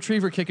golden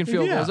retriever kicking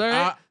field Yeah. goals. All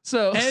right,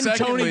 so and Tony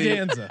secondly,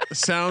 Danza,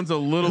 sounds a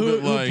little who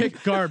bit like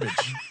picked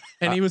garbage,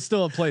 and he was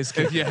still a place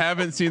kicker. if you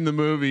haven't seen the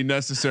movie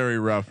Necessary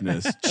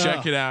Roughness,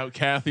 check it out.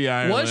 Kathy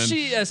Ireland. was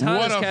she as hot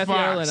What as a Kathy fox.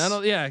 Ireland? I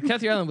don't. Yeah,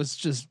 Kathy Ireland was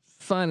just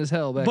fine as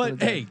hell back. in the But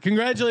day. hey,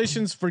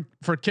 congratulations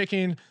for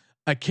kicking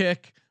a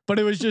kick. But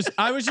it was just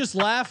I was just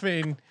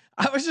laughing.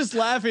 I was just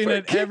laughing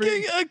at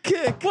every a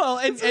kick. Well,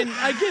 and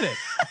I get it.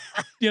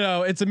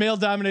 It's a male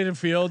dominated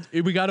field.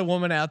 We got a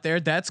woman out there.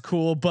 That's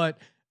cool. But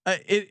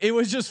it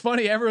was just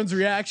funny. Everyone's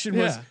reaction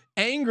was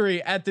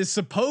angry at this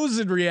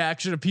supposed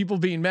reaction of people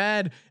being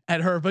mad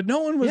at her, but no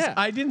one was. Yeah.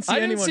 I didn't see I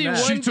didn't anyone see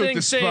mad. one She took thing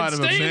the saying spot of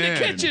a "Stay in the man."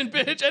 kitchen,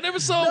 bitch." I never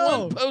saw No.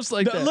 one post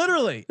like that.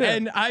 Literally. Yeah.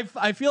 And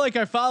I feel like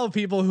I follow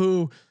people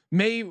who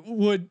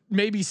would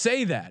maybe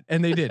say that,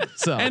 and they didn't.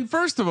 So And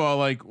first of all,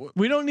 like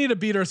we don't need to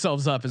beat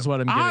ourselves up, is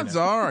what I'm getting odds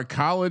at. are a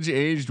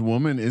college-aged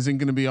woman isn't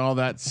going to be all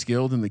that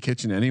skilled in the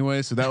kitchen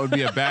anyway, so that would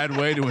be a bad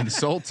way to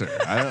insult her.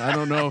 I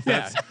don't know if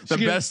Yeah. that's the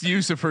She can- best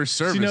use of her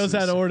services. She knows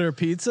how to order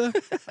pizza.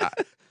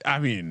 I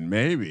mean,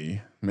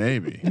 maybe.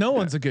 No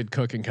one's a good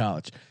cook in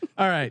college.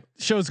 All right,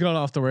 show's going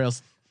off the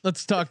rails.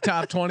 Let's talk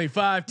top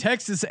 25.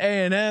 Texas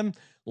A&M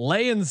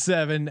laying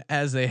 7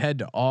 as they head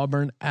to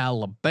Auburn,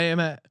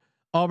 Alabama.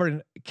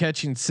 Auburn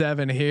catching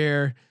 7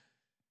 here.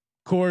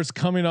 Of course,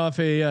 coming off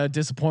a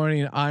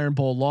disappointing Iron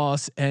Bowl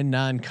loss and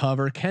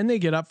non-cover. Can they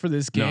get up for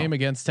this game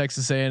against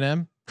Texas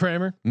A&M?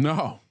 Kramer?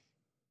 No,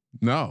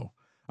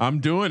 I'm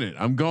doing it.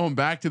 I'm going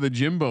back to the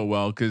Jimbo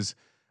well because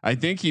I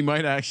think he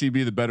might actually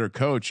be the better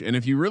coach. And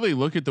if you really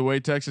look at the way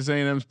Texas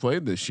A&M's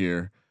played this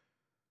year,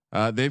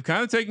 they've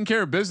kind of taken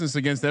care of business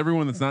against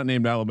everyone that's not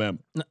named Alabama.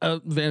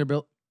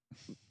 Vanderbilt.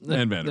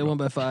 And They won Vanderbilt.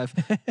 by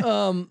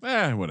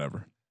 5.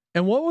 Whatever.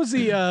 And what was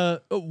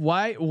the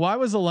why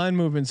was the line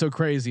movement so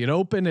crazy? It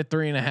opened at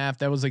 3.5.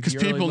 That was like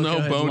Because people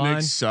know Bo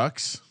Nix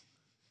sucks.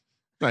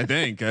 I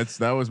think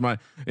that was my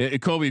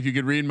Colby. If you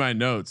could read my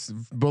notes,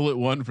 bullet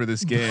 1 for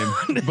this game.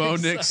 Bo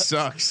Nix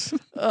sucks.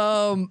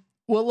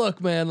 Well,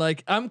 look, man,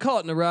 like I'm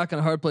caught in a rock and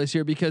a hard place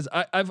here because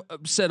I've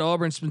said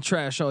Auburn's been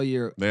trash all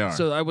year. They are.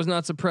 So I was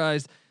not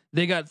surprised.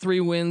 They got 3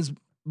 wins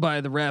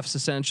by the refs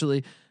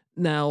essentially.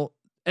 Now,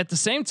 at the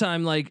same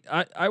time, like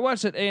I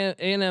watched that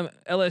A&M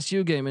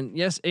LSU game, and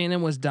yes,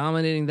 A&M was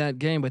dominating that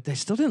game, but they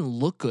still didn't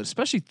look good,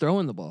 especially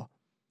throwing the ball.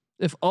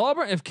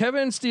 If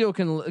Kevin Steele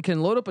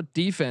can load up a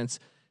defense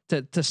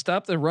to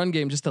stop the run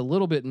game just a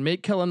little bit and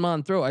make Kellen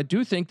Mond throw, I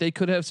do think they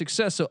could have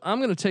success. So I'm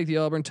going to take the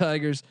Auburn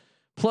Tigers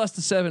plus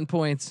the 7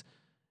 points.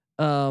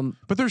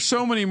 But there's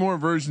so many more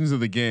versions of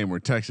the game where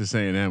Texas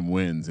A&M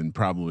wins and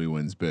probably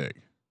wins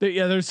big.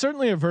 Yeah, there's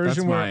certainly a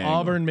version where angle.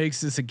 Auburn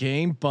makes this a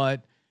game,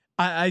 but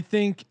I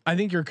think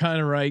you're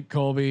kind of right,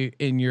 Colby,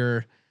 in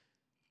your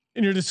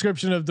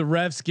description of the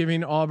refs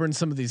giving Auburn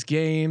some of these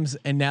games,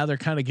 and now they're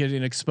kind of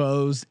getting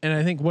exposed. And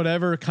I think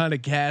whatever kind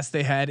of gas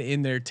they had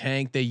in their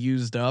tank, they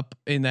used up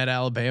in that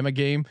Alabama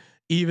game,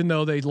 even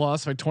though they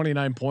lost by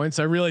 29 points.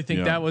 I really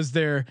think that was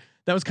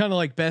kind of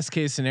like best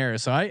case scenario.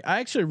 So I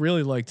actually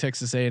really like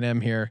Texas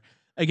A&M here.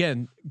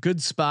 Again,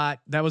 good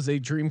spot. That was a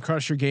dream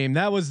crusher game.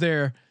 That was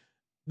their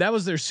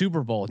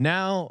Super Bowl.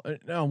 Now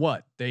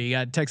what? They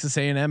got Texas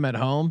A&M at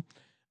home.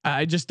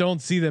 I just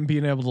don't see them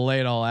being able to lay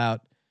it all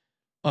out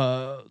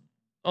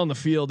on the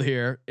field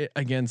here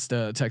against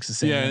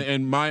Texas A&M. Yeah,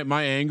 and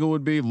my angle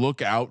would be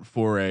look out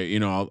for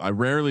I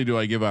rarely do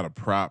I give out a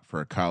prop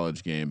for a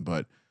college game,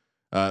 but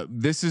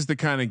this is the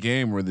kind of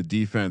game where the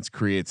defense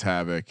creates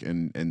havoc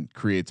and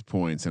creates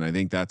points, and I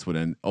think that's what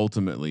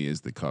ultimately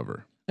is the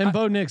cover. And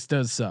Bo Nix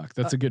does suck.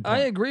 That's a good point.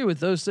 I agree with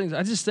those things.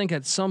 I just think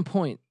at some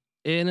point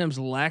A&M's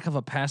lack of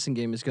a passing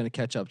game is going to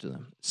catch up to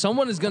them.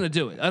 Someone is going to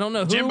do it. I don't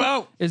know who.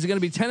 Jimbo. Is it going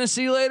to be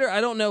Tennessee later?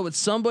 I don't know, but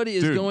somebody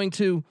is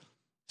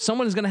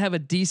someone is going to have a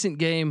decent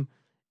game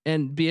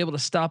and be able to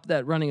stop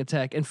that running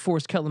attack and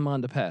force Kellen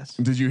Mond to pass.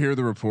 Did you hear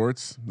the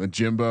reports that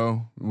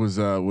Jimbo was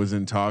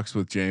in talks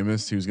with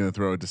Jameis? He was going to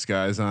throw a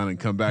disguise on and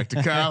come back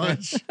to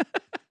college.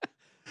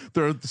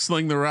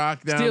 Sling the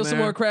rock down Steal there. some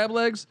more crab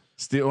legs.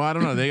 Well, I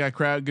don't know. They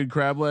got good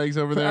crab legs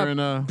over there in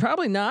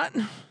Probably not.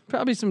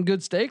 Probably some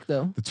good steak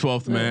though. the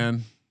 12th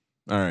man.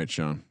 All right,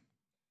 Sean.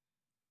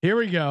 Here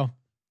we go.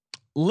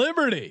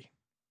 Liberty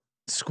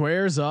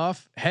squares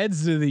off,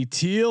 heads to the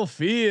Teal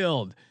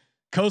Field.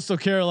 Coastal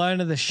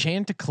Carolina, the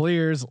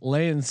Chanticleers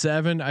laying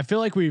 7. I feel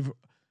like we've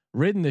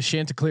ridden the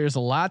Chanticleers a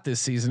lot this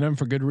season, and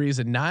for good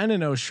reason.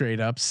 9-0 straight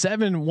up,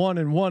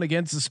 7-1-1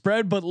 against the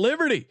spread. But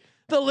Liberty,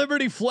 the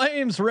Liberty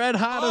Flames, red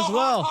hot as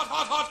well.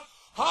 Hot.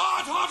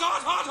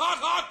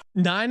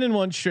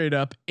 9-1 straight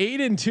up,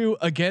 8-2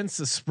 against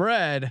the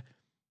spread.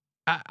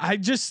 I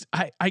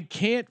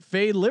can't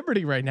fade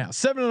Liberty right now.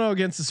 7-0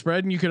 against the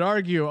spread, and you could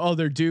argue,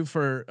 they're due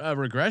for a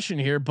regression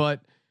here,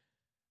 but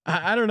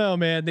I don't know,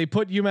 man. They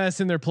put UMass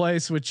in their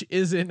place, which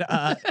isn't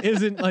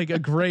like a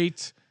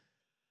great,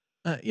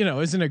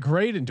 isn't a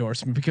great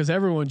endorsement because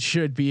everyone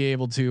should be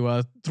able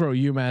to throw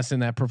UMass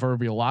in that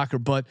proverbial locker,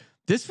 but.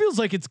 This feels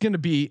like it's going to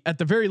be at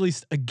the very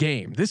least a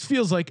game. This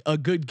feels like a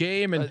good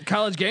game, and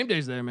college game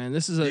days there, man.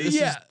 This is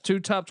 2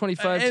 top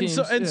 25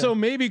 teams. So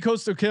maybe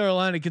Coastal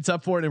Carolina gets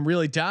up for it and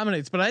really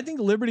dominates. But I think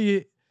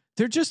Liberty,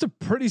 they're just a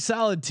pretty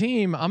solid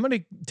team. I'm going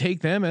to take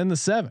them and the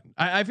 7.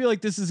 I feel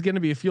like this is going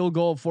to be a field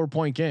goal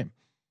 4-point game.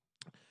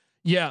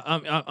 Yeah,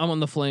 I'm on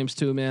the Flames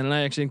too, man, and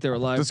I actually think they're a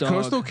live Does dog.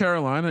 Coastal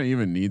Carolina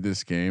even need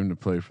this game to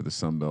play for the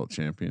Sun Belt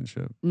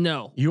Championship?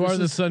 No, You are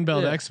the Sun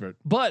Belt expert.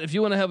 But if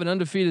you want to have an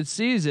undefeated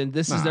season,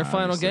 this is their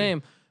final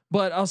game.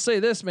 But I'll say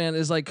this, man,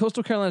 is like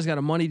Coastal Carolina's got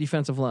a money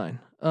defensive line.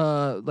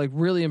 Like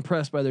really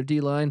impressed by their D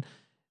line.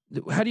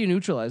 How do you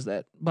neutralize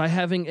that? By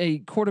having a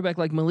quarterback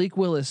like Malik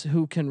Willis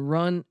who can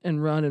run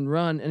and run and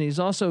run, and he's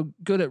also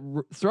good at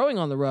throwing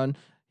on the run.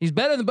 He's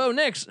better than Bo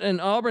Nix,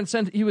 and Auburn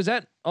he was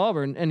at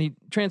Auburn and he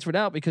transferred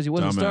out because he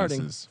wasn't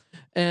starting.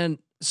 And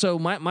so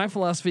my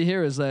philosophy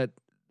here is that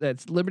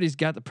Liberty's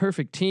got the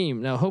perfect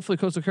team. Now, hopefully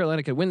Coastal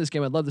Carolina can win this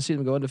game. I'd love to see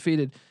them go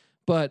undefeated,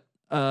 but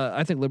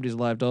I think Liberty's a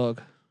live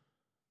dog.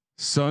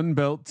 Sun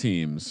Belt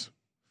teams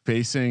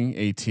facing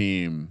a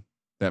team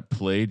that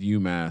played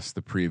UMass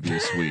the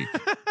previous week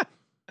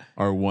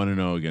are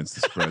 1-0 against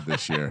the spread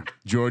this year.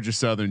 Georgia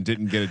Southern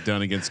didn't get it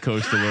done against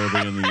Coastal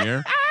early in the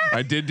year.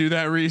 I did do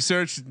that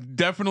research.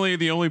 Definitely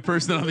the only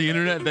person on the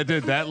internet that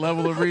did that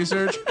level of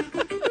research.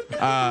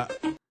 I'm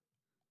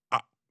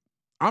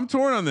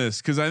torn on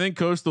this because I think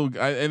Coastal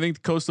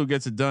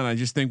gets it done. I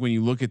just think when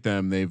you look at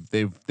them,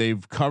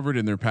 they've covered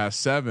in their past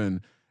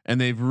 7,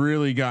 and they've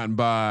really gotten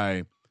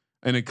by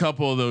in a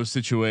couple of those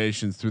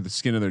situations through the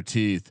skin of their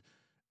teeth.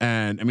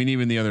 And I mean,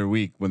 even the other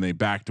week when they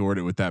backdoored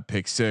it with that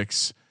pick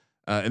 6,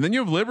 and then you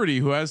have Liberty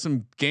who has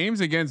some games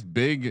against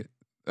big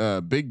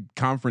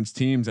conference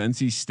teams.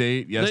 NC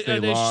State, they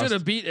lost. Should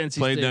have beat NC State.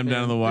 Played them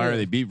down to the wire. Yeah.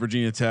 They beat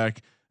Virginia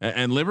Tech,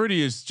 and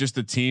Liberty is just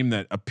a team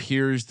that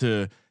appears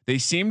to they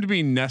seem to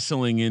be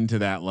nestling into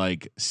that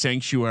like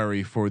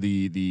sanctuary for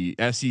the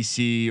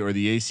SEC or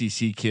the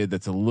ACC kid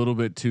that's a little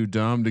bit too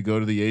dumb to go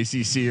to the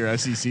ACC or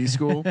SEC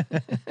school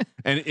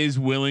and is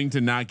willing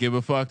to not give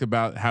a fuck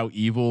about how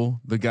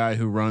evil the guy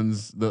who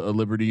runs the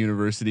Liberty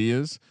University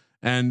is.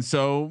 And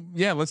so,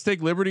 yeah, let's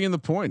take Liberty in the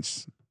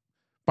points.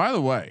 By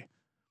the way,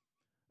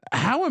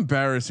 how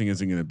embarrassing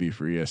is it going to be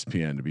for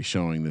ESPN to be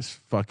showing this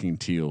fucking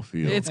teal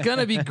field? It's going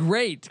to be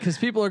great because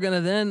people are going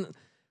to then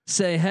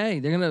say, "Hey,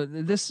 they're going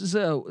to. This is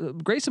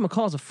Grayson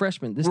McCall's a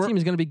freshman. This team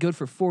is going to be good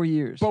for 4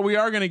 years." But we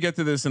are going to get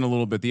to this in a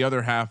little bit. The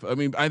other half. I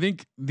mean, I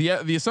think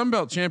the Sun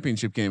Belt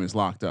Championship game is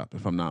locked up,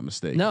 if I'm not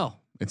mistaken. No,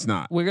 it's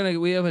not.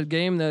 We have a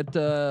game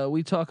that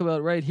we talk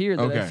about right here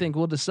that I think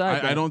will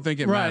decide. I don't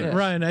think it matters.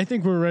 Ryan, I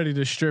think we're ready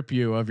to strip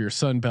you of your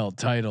Sun Belt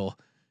title.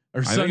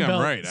 Or Sun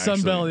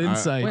Belt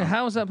insight. Wait,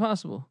 how is that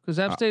possible? Because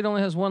App State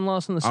only has one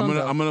loss in the Sun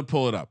Belt. I'm gonna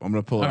pull it up.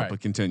 Right. But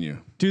continue.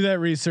 Do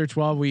that research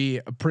while we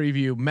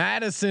preview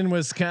Madison,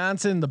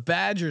 Wisconsin. The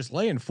Badgers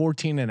laying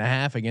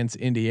 14.5 against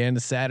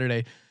Indiana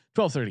Saturday,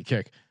 12:30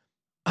 kick.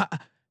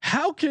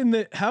 How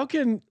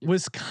can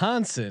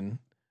Wisconsin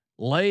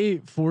lay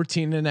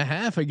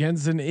 14.5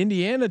 against an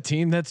Indiana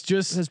team that's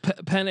just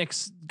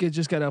Penix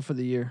just got out for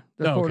the year.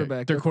 Their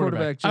quarterback. Their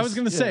quarterback. I was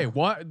gonna say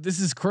what this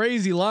is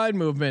crazy line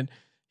movement.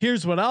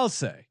 Here's what I'll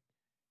say.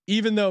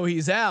 Even though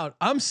he's out,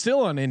 I'm still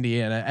on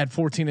Indiana at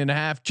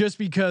 14.5 just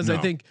because I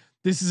think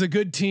this is a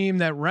good team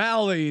that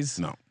rallies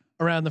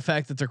around the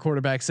fact that their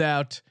quarterback's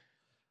out.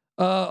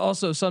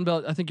 Also Sun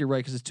Belt, I think you're right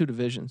because it's two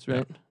divisions,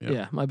 right?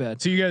 Yeah, my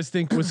bad. So you guys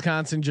think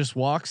Wisconsin just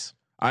walks?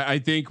 I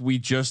think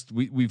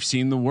we've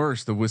seen the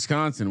worst of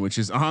Wisconsin, which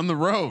is on the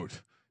road.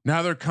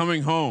 Now they're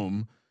coming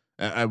home.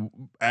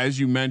 As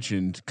you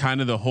mentioned,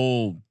 kind of the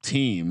whole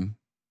team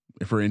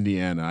for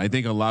Indiana. I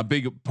think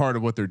big part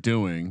of what they're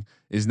doing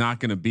is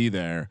not going to be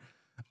there.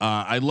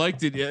 I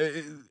liked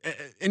it.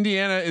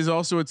 Indiana is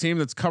also a team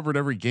that's covered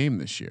every game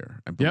this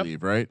year, I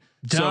believe, right?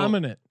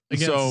 Dominant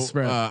against the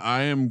spread.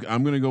 I'm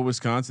going to go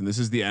Wisconsin. This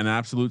is an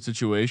absolute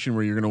situation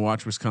where you're going to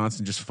watch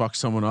Wisconsin just fuck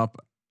someone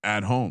up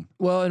at home.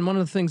 Well, and one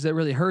of the things that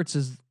really hurts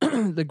is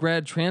the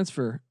grad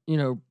transfer. You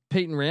know,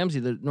 Peyton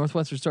Ramsey, the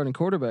Northwestern starting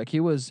quarterback, he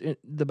was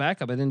the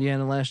backup at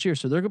Indiana last year,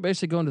 so they're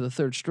basically going to the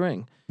third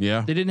string.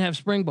 Yeah, they didn't have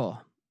spring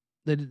ball.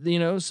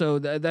 So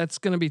that's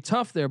going to be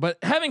tough there. But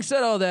having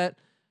said all that,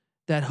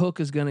 that hook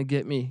is going to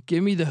get me.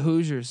 Give me the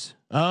Hoosiers.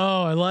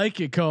 Oh, I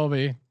like it,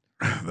 Colby.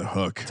 The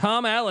hook.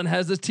 Tom Allen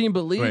has this team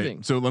believing.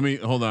 Wait, so let me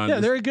hold on. Yeah,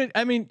 they're good.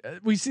 I mean,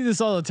 we see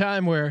this all the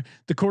time where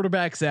the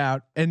quarterback's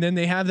out, and then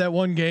they have that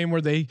one game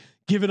where they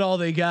give it all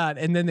they got,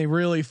 and then they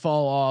really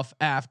fall off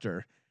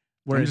after.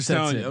 Where I'm just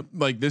telling you,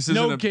 like this is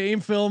no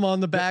game film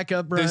on the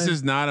backup. Brian. This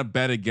is not a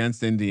bet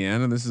against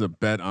Indiana. This is a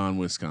bet on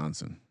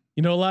Wisconsin.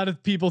 You know, a lot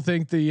of people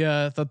think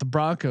thought the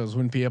Broncos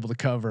wouldn't be able to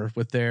cover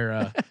with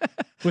their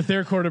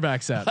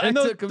quarterbacks out, and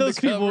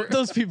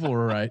those people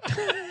were right.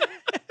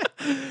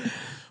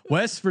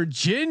 West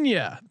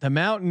Virginia, the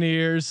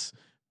Mountaineers,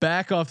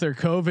 back off their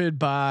COVID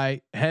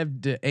bye,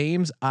 head to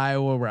Ames,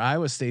 Iowa, where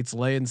Iowa State's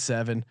laying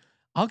 7.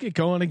 I'll get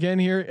going again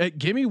here.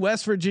 Give me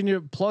West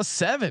Virginia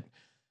 +7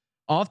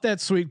 off that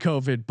sweet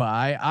COVID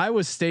bye.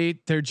 Iowa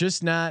State, they're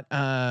just not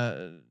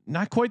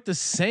quite the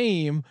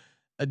same.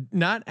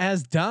 Not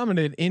as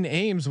dominant in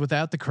Ames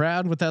without the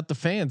crowd, without the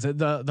fans.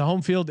 The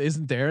home field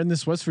isn't there, and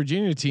this West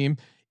Virginia team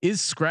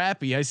is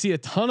scrappy. I see a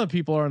ton of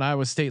people are on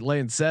Iowa State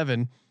laying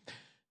 7.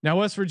 Now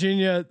West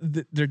Virginia,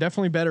 they're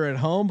definitely better at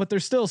home, but they're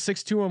still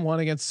 6-2-1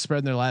 against the spread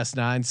in their last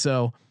 9.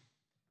 So,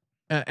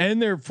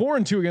 and they're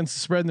 4-2 against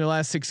the spread in their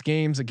last 6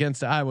 games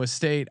against Iowa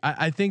State.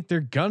 I think they're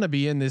gonna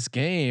be in this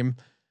game.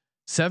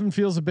 7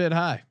 feels a bit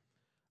high.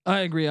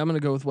 I agree. I'm going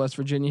to go with West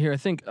Virginia here. I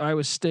think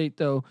Iowa State,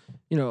 though,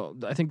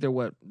 I think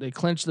they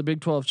clinched the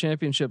Big 12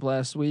 championship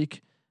last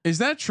week. Is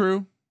that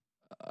true?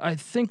 I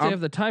think they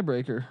have the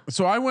tiebreaker.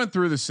 So I went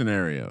through the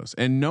scenarios,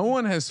 and no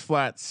one has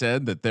flat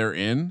said that they're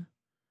in,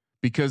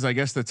 because I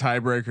guess the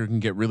tiebreaker can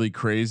get really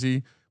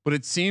crazy. But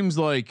it seems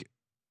like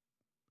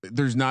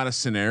there's not a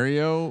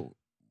scenario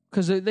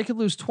because they could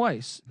lose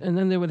twice, and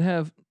then they would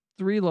have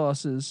 3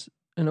 losses,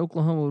 and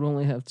Oklahoma would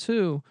only have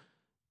 2,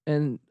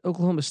 and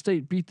Oklahoma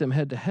State beat them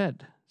head to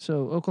head.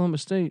 So Oklahoma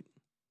State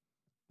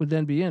would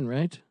then be in,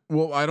 right?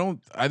 Well,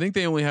 I think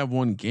they only have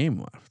 1 game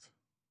left.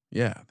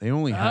 Yeah, they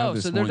only have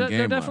this one game.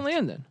 They're definitely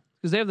in then,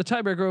 because they have the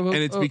tiebreaker of and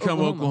it's become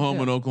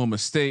Oklahoma and Oklahoma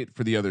State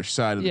for the other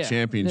side of the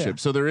championship.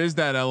 Yeah. So there is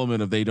that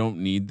element of they don't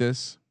need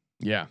this.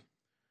 Yeah.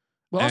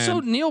 Well,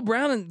 also Neil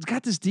Brown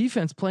got this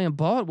defense playing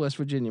ball at West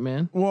Virginia,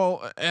 man.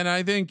 Well, and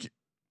I think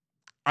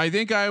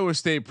Iowa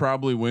State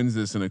probably wins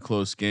this in a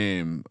close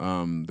game.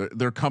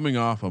 They're coming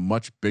off a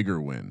much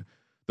bigger win.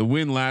 The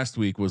win last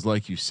week was,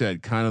 like you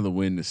said, kind of the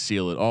win to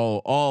seal it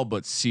all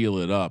but seal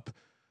it up.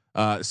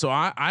 So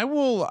I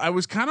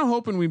was kind of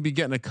hoping we'd be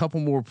getting a couple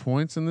more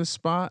points in this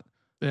spot,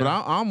 but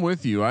I'm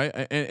with you.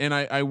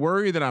 I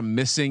worry that I'm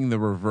missing the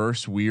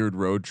reverse weird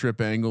road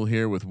trip angle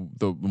here with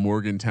the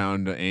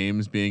Morgantown to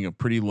Ames being a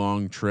pretty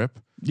long trip.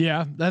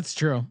 Yeah, that's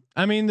true.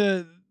 I mean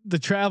the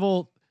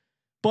travel,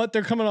 but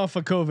they're coming off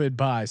a COVID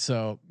bye,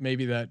 so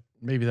maybe that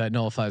maybe that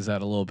nullifies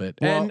that a little bit.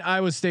 Well- And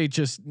Iowa State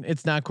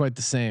it's not quite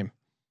the same.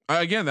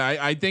 Again,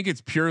 I think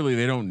it's purely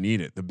they don't need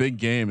it. The big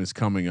game is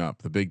coming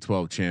up, the Big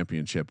 12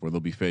 championship, where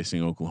they'll be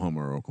facing Oklahoma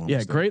or Oklahoma.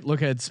 Yeah, State. great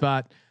look ahead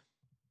spot.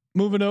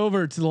 Moving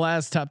over to the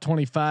last top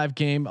 25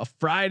 game, a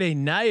Friday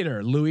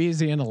nighter.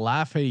 Louisiana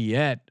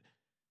Lafayette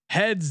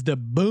heads to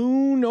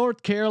Boone,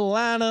 North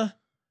Carolina.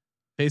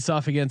 Face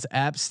off against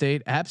App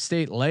State. App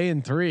State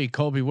laying 3.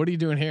 Colby, what are you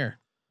doing here?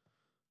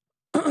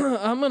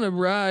 I'm gonna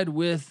ride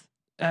with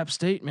App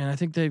State, man. I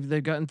think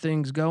they've gotten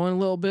things going a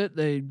little bit.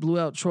 They blew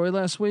out Troy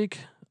last week.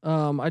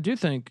 I do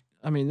think.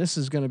 I mean, this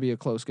is going to be a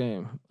close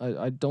game.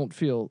 I don't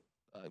feel.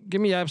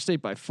 Give me App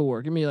State by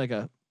 4. Give me like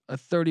a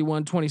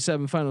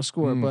 31-27 final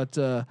score. But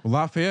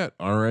Lafayette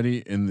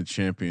already in the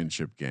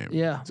championship game.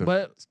 yeah, So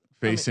but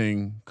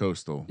facing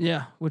Coastal.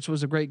 yeah, which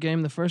was a great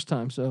game the first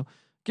time. So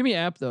give me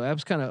App though.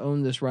 App's kind of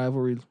owned this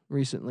rivalry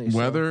recently. So.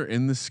 Weather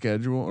in the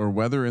schedule or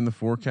weather in the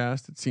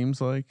forecast. It seems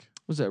like.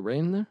 Was that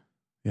rain there?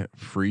 Yeah,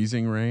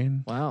 freezing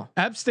rain. Wow.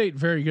 App State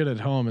very good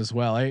at home as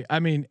well. I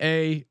mean,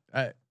 I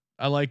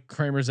like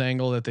Kramer's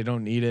angle that they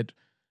don't need it.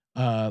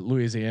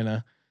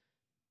 Louisiana,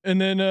 and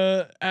then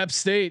App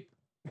State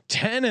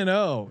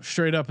 10-0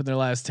 straight up in their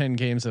last 10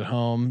 games at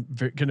home.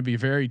 Going to be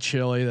very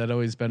chilly. That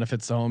always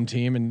benefits the home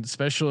team, and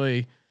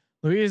especially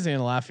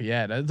Louisiana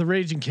Lafayette, the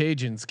Raging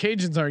Cajuns.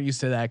 Cajuns aren't used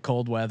to that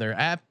cold weather.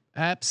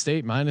 App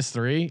State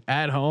 -3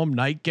 at home,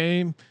 night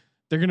game.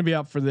 They're going to be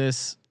up for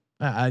this.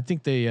 I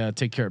think they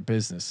take care of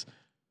business.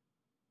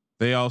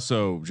 They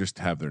also just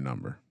have their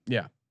number.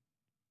 Yeah.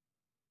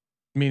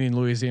 Meaning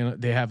Louisiana,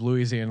 they have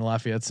Louisiana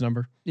Lafayette's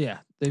number. Yeah,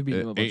 they've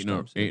beaten them a bunch 8 of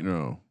times. 8 in a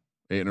row.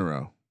 8 in a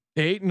row.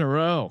 8 in a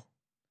row.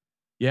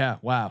 Yeah.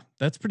 Wow.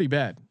 That's pretty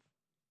bad.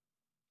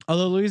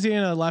 Although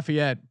Louisiana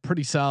Lafayette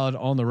pretty solid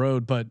on the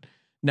road, but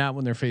not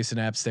when they're facing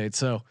App State.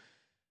 So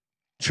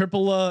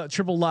triple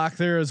lock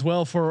there as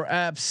well for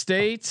App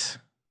State.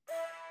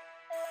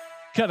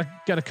 Got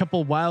a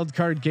couple wild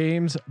card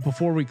games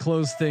before we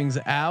close things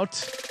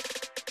out.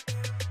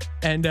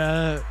 And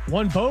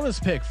one bonus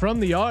pick from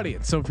the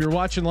audience. So if you're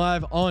watching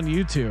live on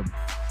YouTube,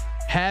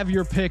 have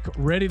your pick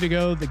ready to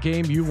go. The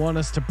game you want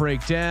us to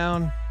break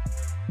down.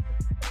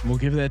 We'll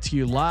give that to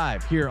you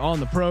live here on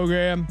the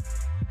program.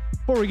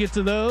 Before we get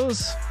to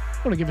those,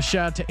 I want to give a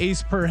shout out to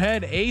Ace Per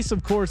Head. Ace,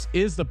 of course,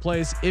 is the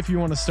place if you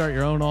want to start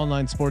your own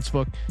online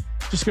sportsbook.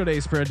 Just go to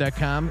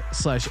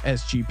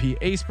aceperhead.com/SGP.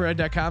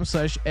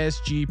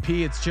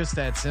 aceperhead.com/SGP. It's just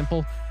that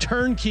simple.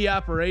 Turnkey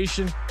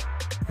operation.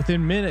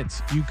 Within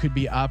minutes, you could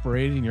be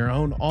operating your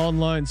own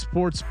online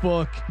sports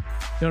book.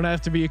 You don't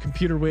have to be a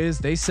computer whiz.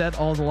 They set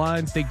all the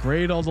lines. They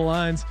grade all the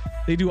lines.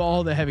 They do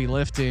all the heavy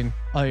lifting.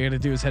 All you got to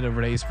do is head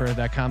over to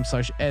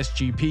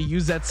aceperhead.com/SGP.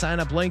 Use that sign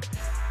up link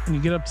and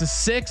you get up to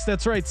 6.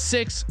 That's right.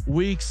 6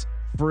 weeks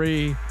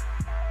free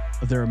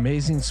of their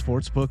amazing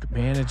sportsbook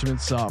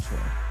management software.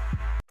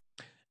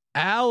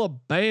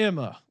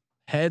 Alabama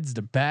heads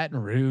to Baton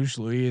Rouge,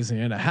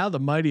 Louisiana. How the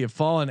mighty have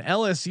fallen.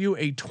 LSU,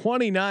 a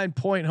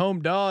 29-point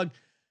home dog.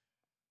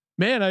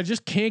 Man, I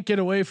just can't get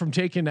away from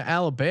taking to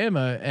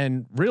Alabama.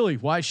 And really,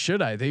 why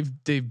should I?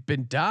 They've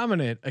been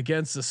dominant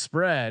against the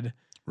spread.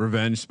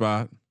 Revenge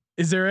spot.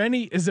 Is there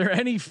any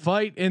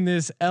fight in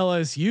this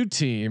LSU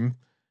team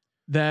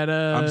that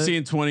I'm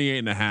seeing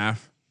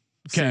 28.5.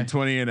 Seeing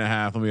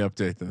 28.5. Let me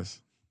update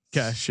this.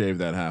 Okay. Shave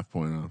that half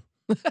point off.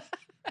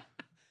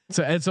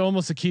 So it's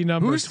almost a key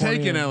number. Who's 28.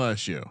 taking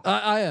LSU?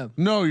 I am.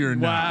 No, you're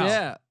not.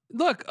 Yeah.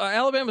 Look,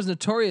 Alabama's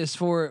notorious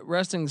for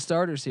resting the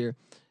starters here.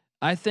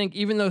 I think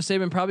even though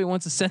Saban probably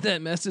wants to send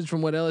that message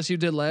from what LSU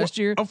did last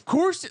year. Of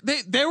course,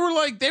 they were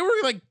like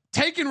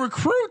taking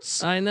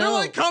recruits. I know. They're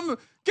like, come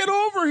get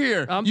over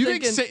here. I'm you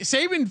thinking, think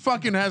Saban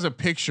fucking has a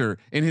picture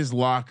in his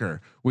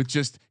locker with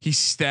just he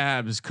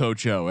stabs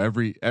Coach O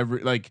every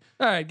like.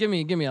 All right, give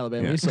me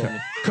Alabama. Yeah. You sold me.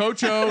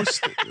 Coach O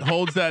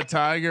holds that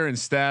tiger and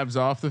stabs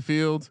off the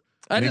field.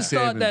 I Nick just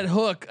thought Saban. that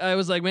hook. I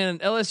was like, man,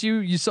 LSU.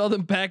 You saw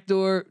them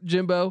backdoor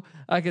Jimbo.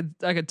 I could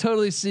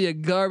totally see a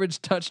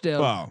garbage touchdown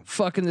Wow.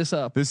 fucking this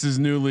up. This is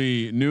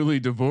newly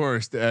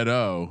divorced Ed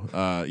O.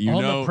 You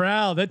On know, the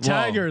prowl. That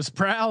tiger is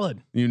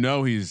prowling. you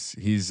know he's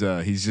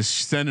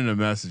just sending a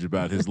message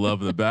about his love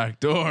of the back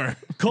door.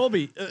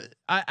 Colby,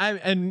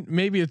 and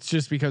maybe it's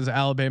just because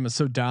Alabama's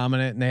so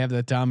dominant and they have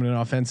that dominant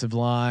offensive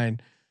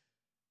line.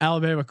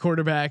 Alabama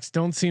quarterbacks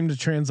don't seem to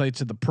translate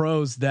to the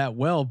pros that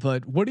well.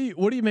 But what do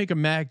you make of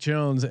Mac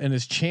Jones and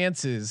his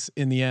chances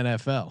in the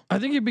NFL? I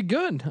think he'd be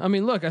good. I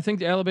mean, look, I think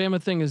the Alabama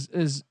thing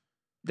is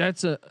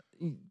that's a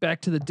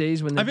back to the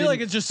days when they I feel like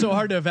it's just so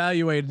hard to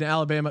evaluate in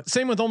Alabama.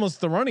 Same with almost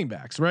the running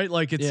backs, right?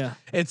 Like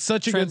it's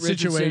such a Trent good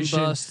Richardson situation.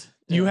 bust.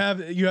 You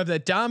Yeah. have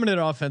that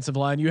dominant offensive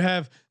line. You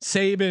have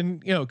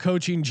Saban,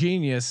 coaching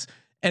genius,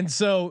 and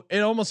so it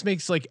almost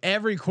makes like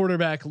every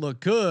quarterback look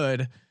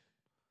good.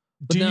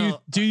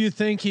 Do you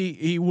think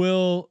he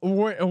will?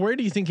 Where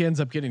do you think he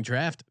ends up getting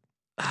drafted?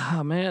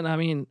 Ah, man, I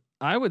mean,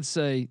 I would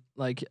say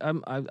like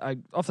I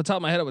off the top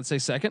of my head, I would say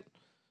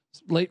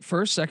late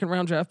first, second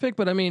round draft pick.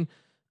 But I mean,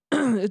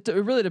 it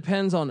really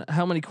depends on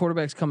how many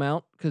quarterbacks come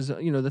out because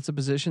that's a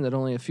position that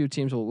only a few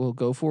teams will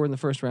go for in the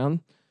first round.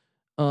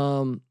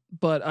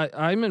 But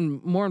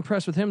I'm more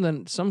impressed with him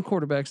than some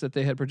quarterbacks that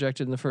they had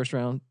projected in the first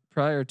round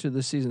prior to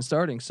the season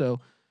starting. So,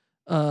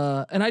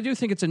 and I do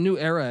think it's a new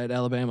era at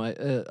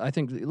Alabama. I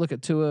think look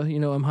at Tua. You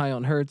know, I'm high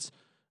on Hurts.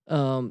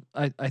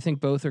 I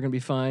think both are going to be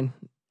fine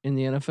in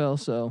the NFL.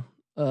 So,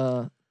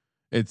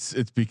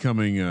 it's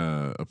becoming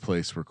a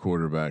place where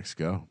quarterbacks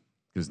go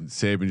because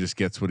Saban just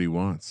gets what he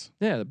wants.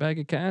 yeah, the bag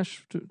of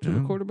cash to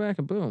a quarterback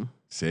and boom.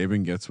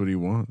 Saban gets what he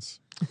wants.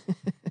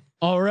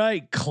 All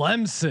right,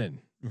 Clemson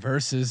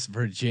versus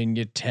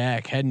Virginia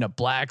Tech, heading to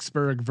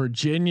Blacksburg,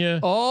 Virginia.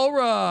 All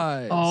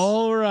right.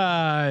 All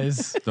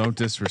rise. Don't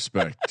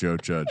disrespect Joe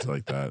Judge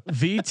like that.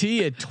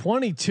 VT at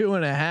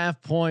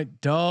 22.5-point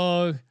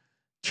dog.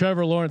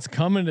 Trevor Lawrence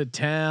coming to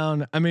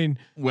town. I mean,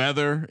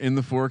 Weather in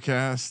the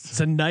forecast. it's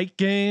a night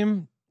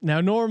game.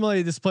 Now,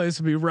 normally this place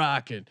would be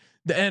rocking.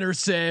 The Enter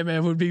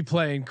Sandman would be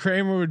playing.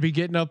 Kramer would be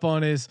getting up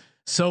on his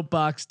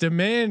soapbox,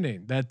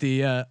 demanding that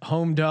the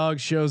home dog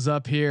shows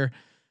up here.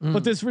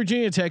 But this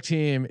Virginia Tech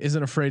team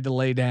isn't afraid to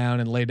lay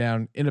down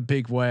in a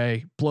big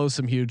way, blow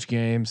some huge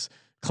games.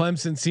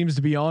 Clemson seems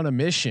to be on a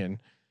mission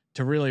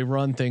to really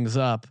run things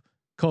up.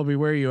 Colby,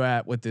 where are you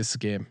at with this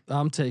game?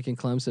 I'm taking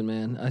Clemson,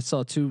 man. I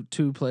saw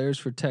two players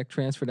for Tech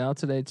transferred out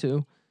today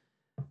too.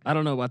 I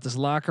don't know about this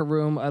locker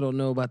room. I don't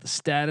know about the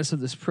status of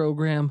this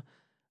program.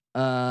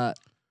 I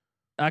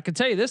can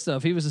tell you this though: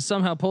 if he was to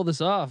somehow pull this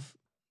off,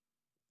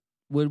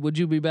 would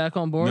you be back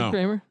on board, No.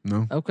 Kramer?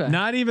 No. Okay.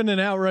 Not even an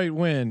outright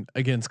win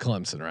against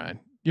Clemson, Ryan.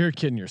 You're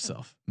kidding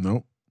yourself.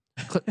 Nope.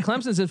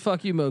 Clemson's in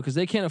fuck you mode because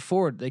they can't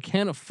afford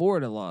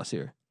a loss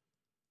here.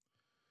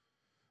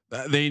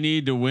 They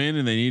need to win,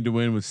 and they need to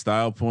win with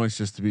style points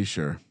just to be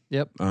sure.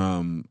 Yep.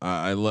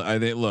 I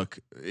look.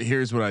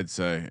 Here's what I'd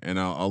say, and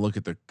I'll look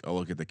at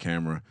the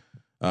camera.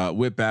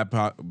 Whit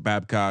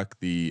Babcock,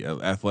 the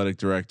athletic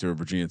director of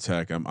Virginia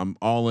Tech. I'm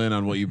all in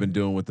on what you've been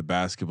doing with the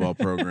basketball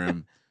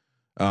program.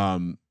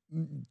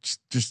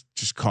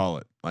 Just call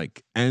it,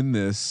 like, end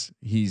this.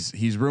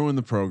 He's ruined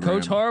the program.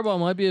 Coach Harbaugh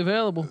might be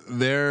available.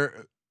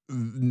 There,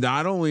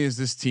 not only is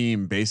this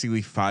team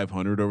basically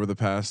 500 over the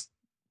past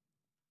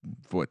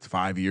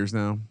 5 years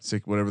now,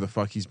 whatever the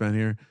fuck he's been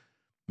here,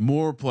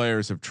 more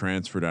players have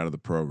transferred out of the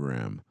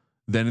program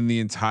than in the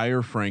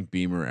entire Frank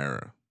Beamer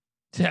era.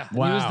 Yeah, he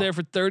was there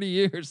for 30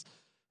 years.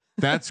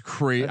 That's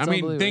crazy. That's I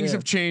mean, things yeah.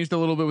 have changed a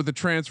little bit with the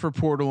transfer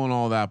portal and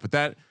all that, but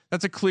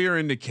that's a clear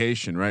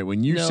indication, right?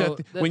 When you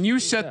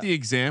set the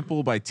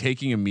example by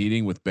taking a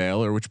meeting with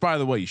Baylor, which, by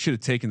the way, you should have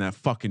taken that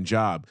fucking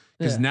job,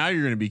 because now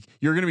you're gonna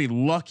be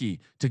lucky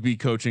to be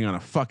coaching on a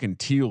fucking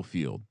teal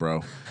field,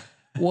 bro.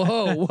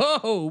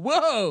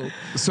 Whoa.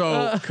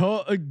 So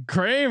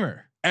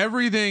Kramer.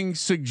 everything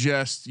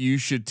suggests you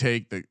should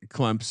take the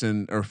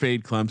Clemson or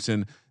fade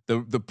Clemson.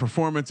 The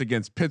performance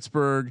against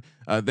Pittsburgh,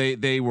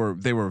 they were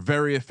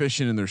very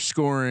efficient in their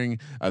scoring.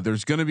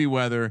 There's going to be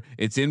weather.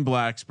 It's in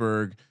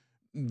Blacksburg.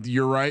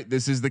 You're right.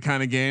 This is the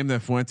kind of game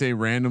that Fuente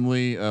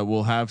randomly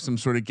will have some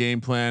sort of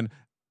game plan.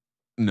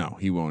 No,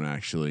 he won't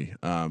actually.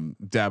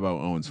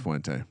 Dabo owns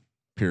Fuente.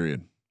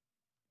 Period.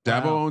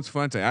 Dabo owns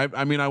Fuente.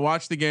 I mean, I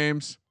watched the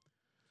games.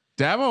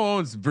 Dabo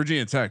owns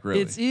Virginia Tech.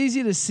 Really, It's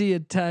easy to see a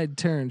tide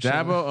turn.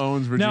 Dabo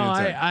owns Virginia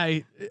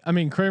Tech. I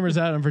mean, Kramer's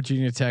out on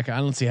Virginia Tech. I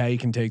don't see how you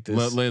can take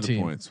this. Lay the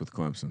team. points with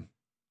Clemson.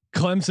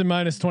 Clemson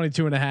minus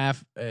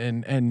 22.5,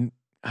 and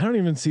I don't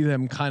even see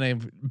them kind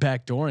of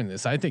backdooring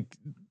this. I think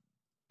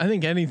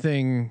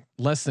anything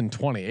less than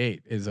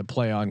 28 is a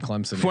play on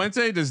Clemson.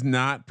 Fuente does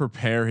not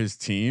prepare his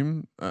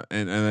team,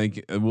 and I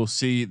think we'll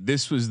see.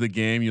 This was the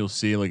game you'll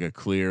see like a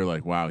clear,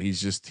 like, wow,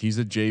 he's a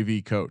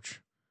JV coach.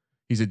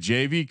 He's a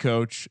JV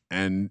coach,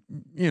 and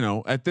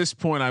at this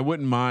point, I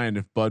wouldn't mind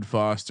if Bud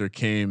Foster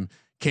came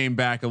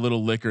back a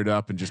little liquored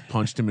up and just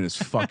punched him in his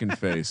fucking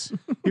face.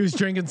 He was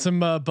drinking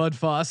some Bud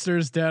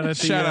Fosters down at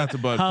the Shout out to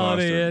Bud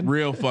Holiday Foster, Inn.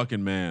 real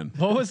fucking man.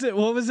 What was it?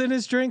 What was in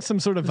his drink? Some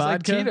sort of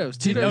vodka? like Tito's.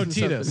 Tito's.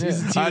 Tito's and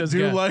He's something, a I Tito's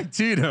do guy. like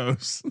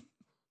Tito's.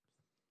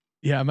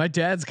 Yeah, my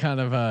dad's kind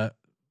of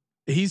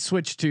he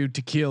switched to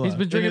tequila. He's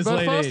been drinking in his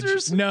Bud late age.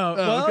 Fosters? No, Oh,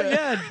 well, okay.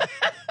 yeah,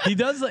 he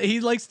does. He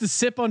likes to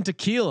sip on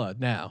tequila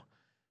now.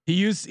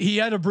 He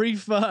had a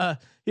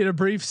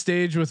brief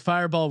stage with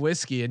Fireball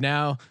whiskey, and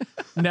now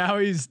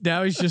he's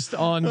just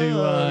on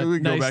to we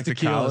go nice back to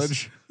tequilas.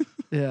 college.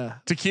 Yeah.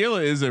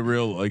 Tequila is a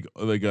real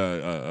like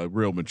a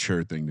real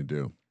mature thing to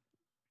do.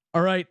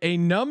 All right, a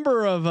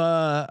number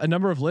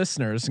of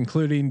listeners,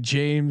 including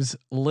James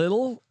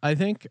Little, I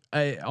think,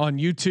 on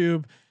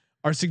YouTube,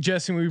 are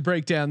suggesting we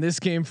break down this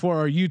game for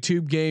our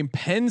YouTube game,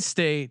 Penn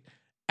State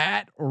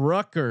at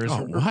Rutgers.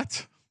 Oh,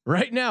 what?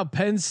 Right now,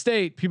 Penn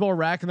State, people are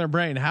racking their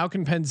brain. How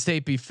can Penn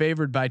State be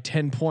favored by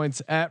 10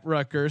 points at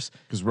Rutgers?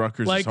 Because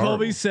Rutgers, Like is horrible.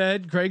 Colby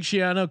said, Greg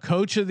Schiano,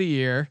 coach of the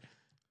year,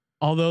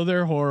 although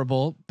they're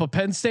horrible, but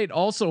Penn State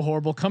also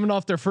horrible, coming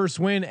off their first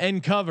win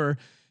and cover.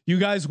 You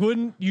guys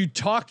you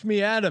talked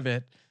me out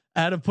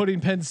of putting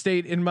Penn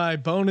State in my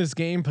bonus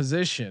game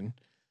position.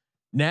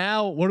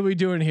 Now, what are we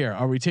doing here?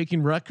 Are we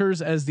taking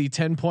Rutgers as the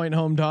 10-point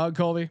home dog,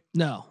 Colby?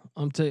 No,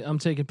 I'm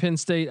taking Penn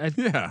State.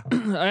 Yeah,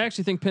 I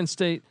actually think Penn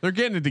State. they're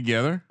getting it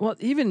together. Well,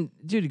 even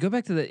dude, go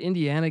back to the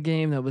Indiana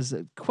game. That was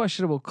a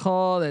questionable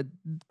call. That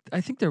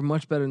I think they're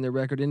much better than their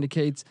record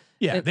indicates.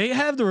 Yeah, And- they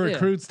have the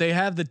recruits. They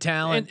have the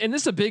talent. And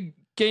this is a big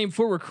game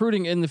for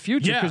recruiting in the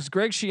future Yeah. because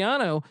Greg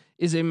Schiano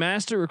is a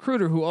master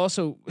recruiter who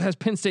also has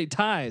Penn State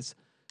ties.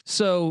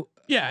 So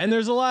yeah, and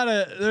there's a lot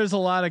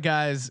of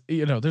guys.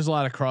 You know, there's a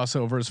lot of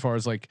crossover as far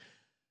as like,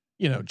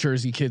 you know,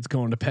 Jersey kids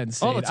going to Penn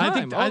State. All the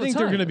time, I think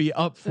they're time. going to be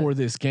up for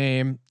this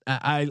game.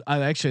 I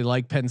actually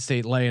like Penn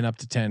State laying up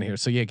to 10 here.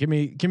 So yeah, give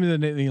me the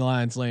Nittany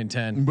Lions laying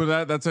 10.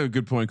 But that's a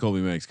good point Colby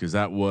makes, because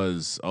that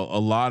was a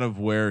lot of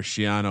where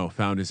Schiano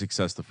found his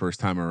success the first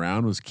time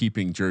around was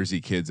keeping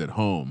Jersey kids at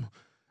home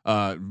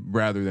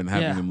rather than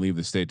having them leave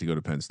the state to go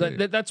to Penn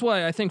State. that's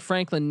why I think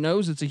Franklin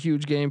knows it's a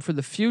huge game for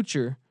the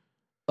future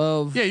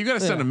of. Yeah, you got to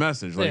send a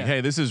message like, "Hey,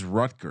 this is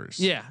Rutgers."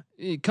 Yeah,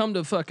 you come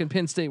to fucking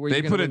Penn State where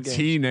They you're put a win games.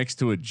 T next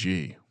to a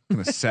G. What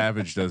kind of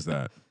savage does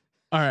that?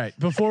 All right,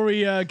 before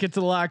we get to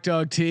the Lock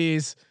Dog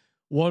tease,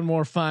 one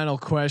more final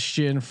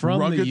question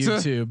from the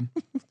YouTube.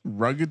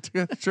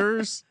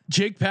 Ruggeders.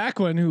 Jake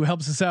Paquin, who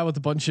helps us out with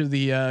a bunch of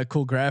the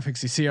cool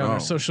graphics you see on our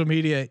social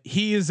media.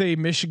 He is a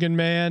Michigan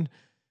man.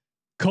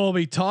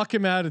 Colby, talk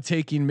him out of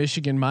taking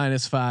Michigan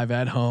 -5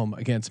 at home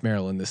against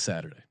Maryland this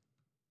Saturday.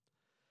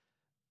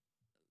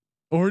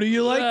 Or do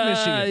you like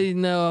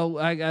Michigan? No,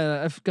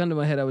 I've gone to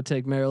my head. I would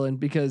take Maryland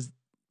because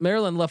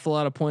Maryland left a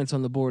lot of points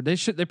on the board.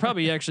 They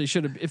probably actually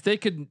should have, if they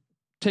could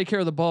take care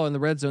of the ball in the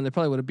red zone, they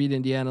probably would have beat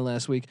Indiana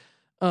last week.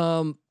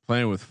 Playing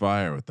with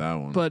fire with that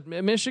one. But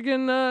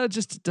Michigan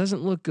just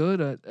doesn't look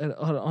good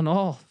on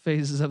all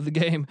phases of the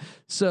game.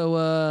 So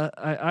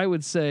I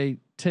would say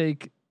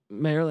take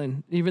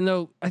Maryland, even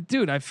though I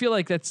feel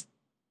like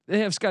they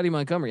have Scotty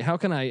Montgomery. How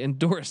can I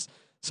endorse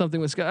something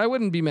with Scott? I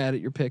wouldn't be mad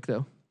at your pick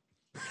though.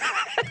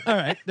 All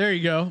right, there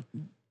you go.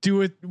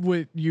 Do it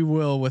what you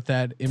will with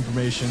that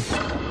information.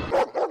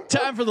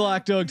 Time for the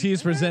Lock Dog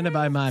tease presented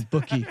by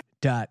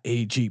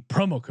MyBookie.ag.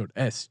 Promo code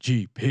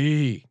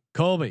SGP.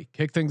 Colby,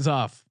 kick things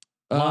off.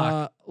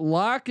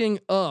 Locking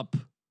up.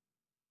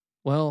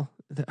 Well,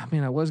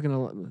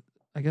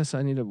 I guess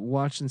I need to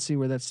watch and see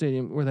where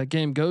that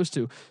game goes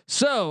to.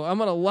 So I'm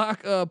gonna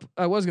lock up.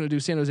 I was gonna do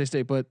San Jose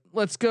State, but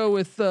let's go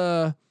with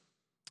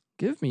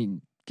give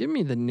me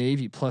the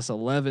Navy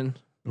 +11.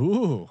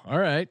 Ooh, all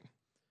right.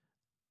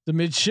 The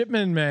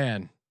midshipman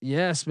man.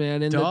 Yes,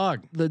 man. And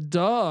Dog. The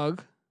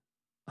dog.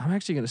 I'm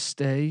actually gonna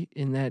stay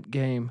in that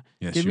game.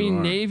 Yes, Give me you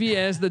are. Navy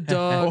as the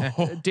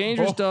dog.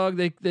 Dangerous dog.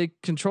 They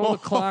control the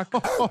clock.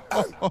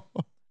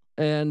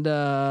 And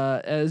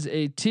as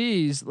a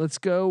tease, let's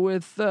go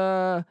with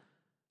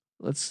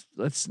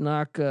let's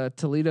knock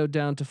Toledo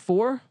down to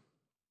 4.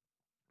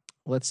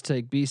 Let's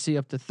take BC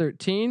up to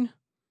 13.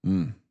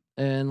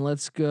 And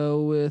let's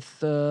go with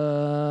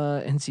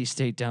NC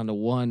State down to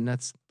 1.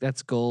 That's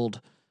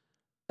gold.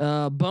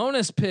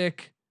 Bonus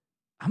pick.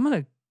 I'm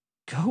gonna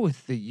go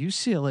with the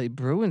UCLA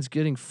Bruins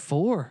getting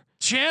 4.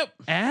 Chip.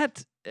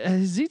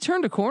 Has he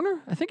turned a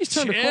corner? I think he's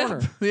turned a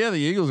corner. Yeah, the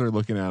Eagles are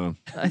looking at him.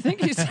 I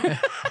think he's.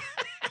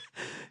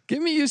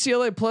 Give me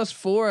UCLA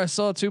 +4. I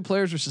saw 2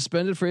 players were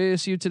suspended for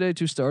ASU today,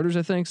 2 starters,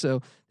 I think.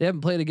 So they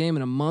haven't played a game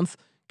in a month.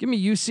 Give me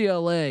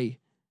UCLA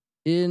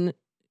in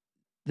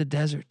the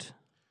desert.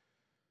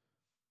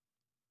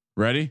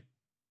 Ready?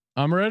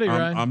 I'm ready,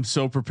 Ryan. I'm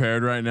so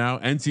prepared right now.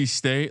 NC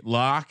State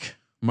lock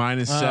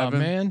 -7. Oh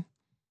man.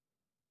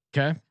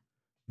 Okay.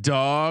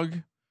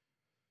 Dog.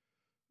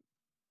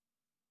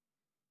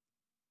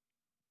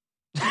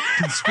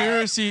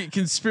 Conspiracy.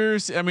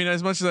 I mean,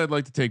 as much as I'd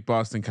like to take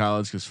Boston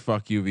College because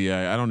fuck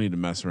UVA, I don't need to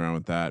mess around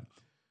with that.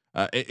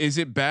 Is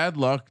it bad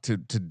luck to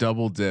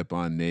double dip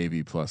on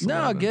Navy +11?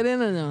 No, get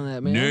in on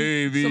that, man.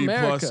 Navy It's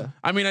America. plus.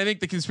 I mean, I think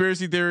the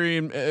conspiracy theory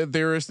and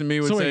theorist in me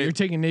would So wait, say you're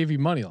taking Navy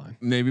money line.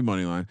 Navy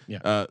money line.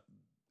 Yeah.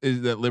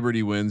 Is that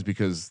Liberty wins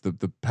because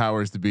the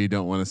powers to be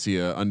don't want to see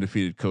a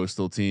undefeated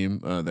coastal team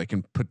that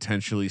can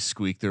potentially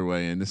squeak their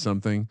way into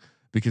something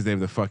because they have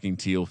the fucking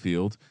teal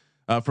field.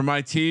 For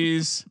my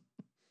teas,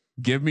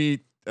 give me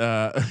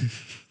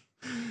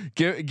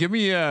give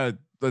me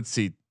let's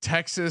see,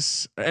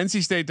 Texas,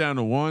 NC State down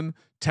to 1,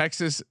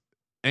 Texas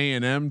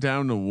A&M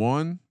down to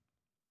 1,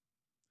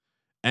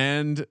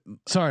 and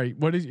Sorry,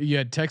 what did you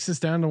had Texas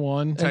down to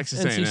 1,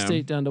 Texas NC A&M.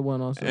 State down to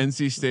 1 also.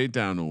 NC State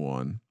down to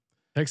 1.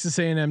 Texas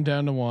A&M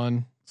down to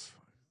 1.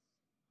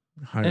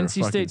 Hire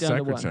NC a State fucking down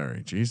to 1.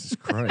 secretary. Jesus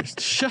Christ.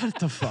 Shut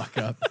the fuck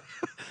up.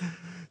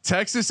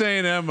 Texas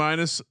A&M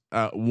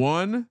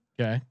 -1.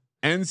 Okay.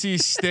 NC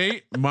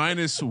State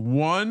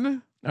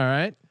 -1. All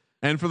right.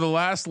 And for the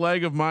last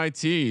leg of my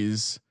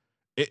teas,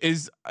 it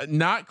is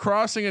not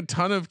crossing a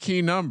ton of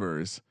key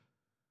numbers,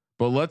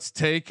 but let's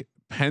take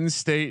Penn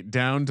State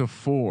down to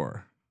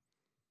 4.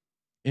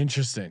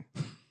 Interesting.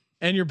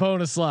 And your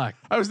bonus lock.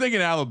 I was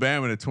thinking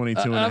Alabama at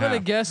 22 and a I'm half. gonna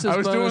guess I his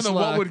was doing bonus the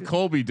lock. what would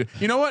Colby do?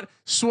 You know what?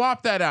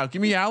 Swap that out.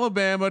 Give me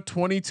Alabama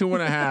 22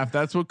 and a half.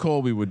 That's what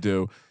Colby would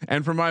do.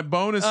 And for my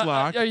bonus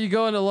lock, Are you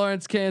going to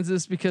Lawrence,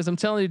 Kansas? Because I'm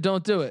telling you,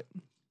 don't do it.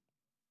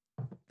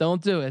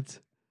 Don't do it.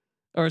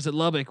 or is it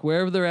Lubbock?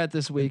 Wherever they're at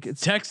this week,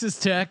 it's Texas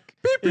Tech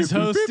is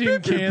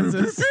hosting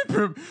Kansas.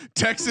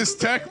 Texas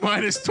Tech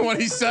minus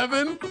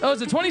 27. Oh,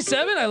 is it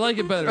 27? I like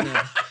it better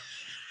now.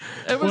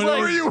 It was What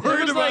were you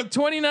worried about? like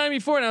 29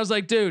 before, and I was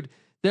like, dude,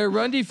 their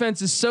run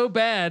defense is so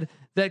bad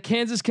that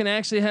Kansas can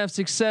actually have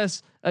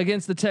success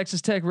against the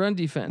Texas Tech run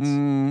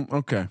defense.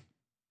 Okay.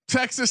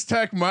 Texas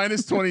Tech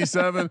minus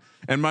 27,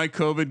 and my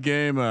COVID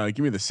game. Give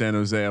me the San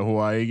Jose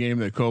Hawaii game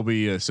that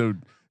Colby so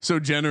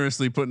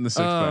generously put in the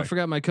six pack. I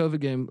forgot my COVID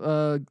game.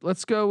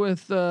 Let's go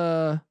with.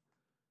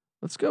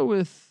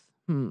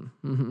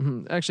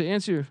 Actually,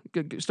 answer.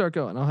 Start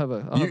going. I'll have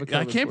a.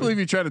 I can't believe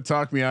you tried to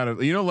talk me out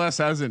of. Les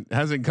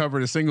hasn't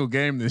covered a single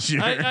game this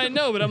year. I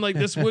know, but I'm like,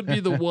 this would be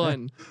the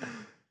one.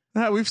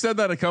 We've said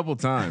that a couple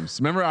times.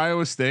 Remember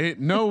Iowa State?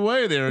 No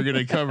way they were going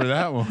to cover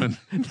that one.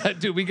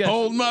 Dude, we got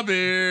hold my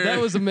beer. That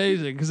was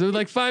amazing because there was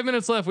like 5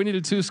 minutes left. We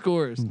needed 2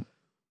 scores.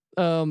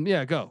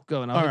 Yeah, go,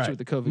 and I'll hit you with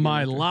the COVID.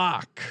 My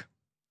lock.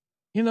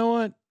 You know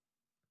what?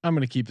 I'm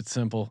going to keep it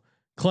simple.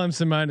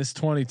 Clemson minus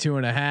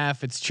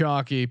 22.5. It's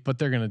chalky, but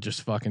they're going to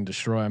just fucking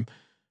destroy them.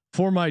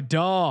 For my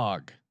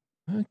dog,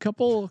 a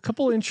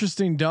couple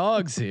interesting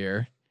dogs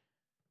here.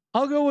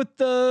 I'll go with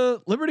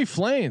the Liberty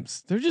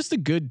Flames. They're just a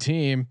good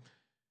team.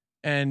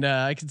 And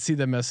I can see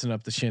them messing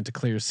up the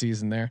Chanticleer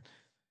season there.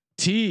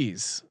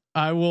 Tease.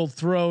 I will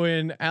throw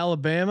in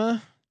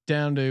Alabama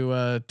down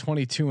to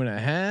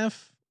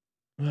 22.5.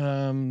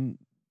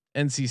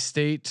 NC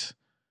State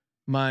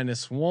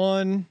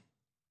 -1.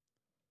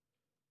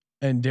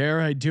 And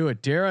dare I do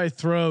it? Dare I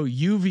throw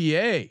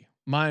UVA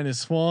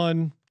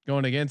 -1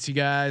 going against you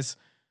guys?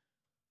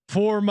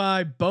 For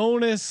my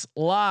bonus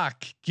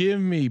lock, give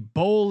me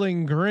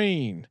Bowling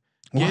Green.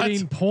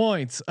 Getting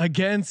points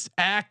against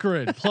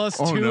Akron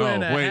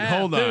 +2.5. Wait,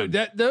 hold on.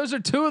 Dude, those are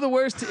 2 of the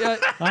worst.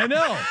 I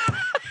know.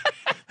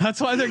 That's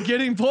why they're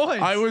getting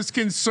points. I was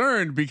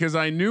concerned because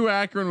I knew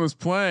Akron was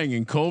playing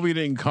and Colby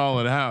didn't call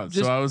it out.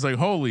 So I was like,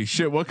 holy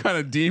shit, what kind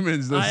of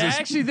demons does I this?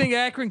 actually think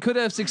Akron could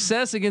have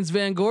success against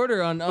Van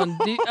Gorder on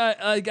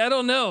I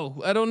don't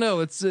know.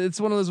 It's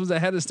one of those ones I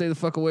had to stay the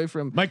fuck away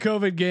from. My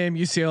COVID game,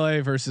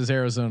 UCLA versus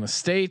Arizona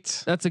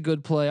State. That's a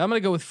good play. I'm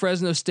going to go with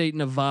Fresno State,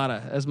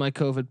 Nevada as my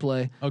COVID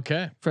play.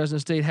 Okay. Fresno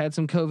State had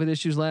some COVID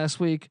issues last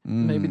week.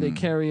 Maybe they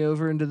carry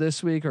over into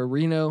this week, or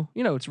Reno.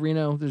 You know, it's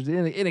Reno. There's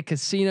in a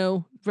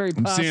casino. Very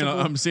possible.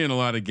 I'm seeing a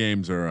lot of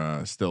games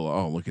are still.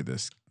 Oh, look at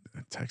this.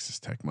 Texas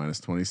Tech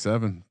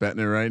 -27. Betting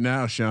it right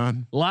now,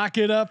 Sean. Lock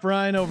it up,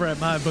 Ryan, over at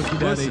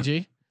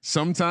mybookie.ag.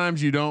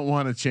 Sometimes you don't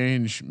want to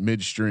change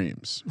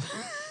midstreams.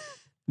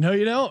 No,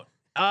 you don't.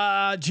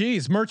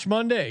 Geez, Merch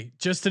Monday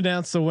just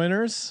announced the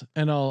winners,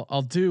 and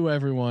I'll do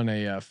everyone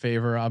a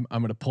favor. I'm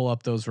going to pull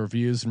up those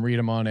reviews and read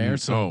them on air,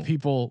 so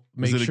people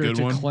make sure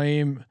to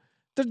claim.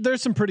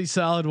 There's some pretty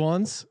solid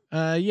ones.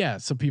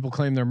 So people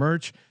claim their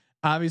merch.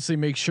 Obviously,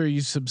 make sure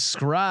you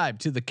subscribe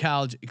to the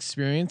College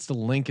Experience. The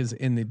link is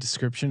in the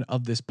description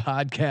of this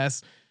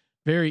podcast.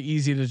 Very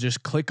easy to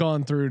just click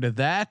on through to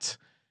that.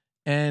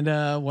 And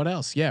what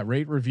else? Yeah,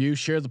 rate, review,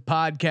 share the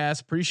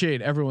podcast.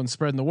 Appreciate everyone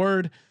spreading the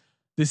word.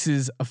 This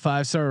is a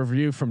 5-star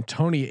review from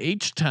Tony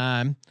H.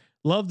 Time.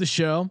 Love the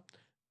show.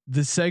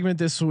 The segment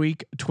this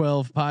week,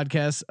 12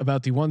 podcasts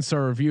about the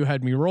 1-star review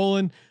had me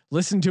rolling.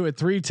 Listened to it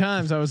 3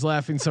 times. I was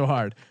laughing so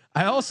hard.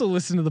 I also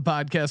listen to the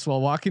podcast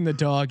while walking the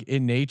dog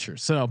in nature.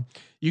 So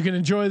you can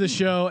enjoy the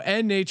show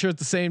and nature at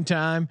the same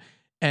time.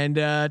 And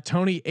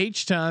Tony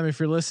H. Time, if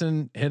you're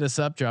listening, hit us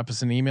up, drop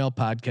us an email,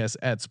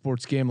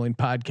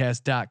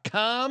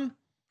 podcast@sportsgamblingpodcast.com.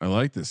 I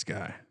like this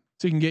guy.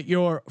 So you can get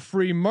your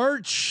free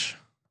merch.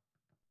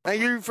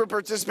 Thank you for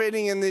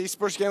participating in the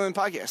Sports Gambling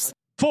Podcast.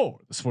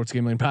 For the Sports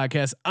Gambling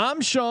Podcast, I'm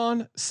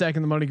Sean,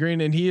 second the money green,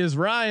 and he is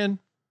Ryan.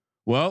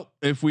 Well,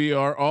 if we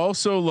are all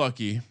so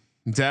lucky,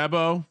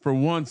 Dabo, for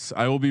once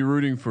I will be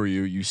rooting for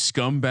you, you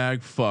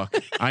scumbag fuck.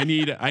 I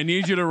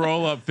need you to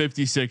roll up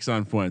 56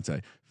 on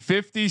Fuente.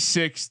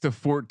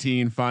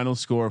 56-14 final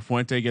score.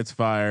 Fuente gets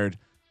fired.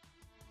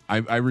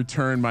 I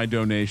return my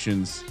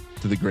donations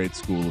to the great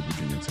school of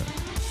Virginia Tech.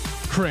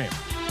 Kramer,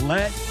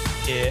 let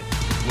it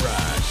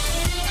ride.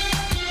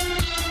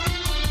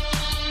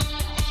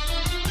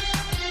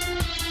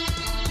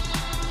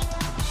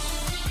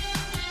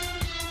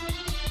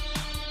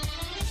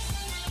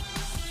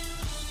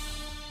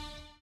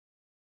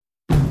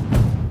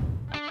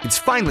 It's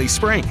finally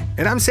spring,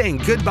 and I'm saying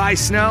goodbye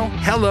snow,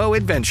 hello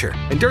adventure.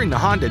 And during the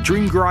Honda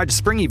Dream Garage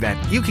Spring Event,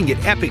 you can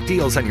get epic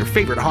deals on your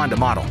favorite Honda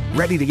model.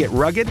 Ready to get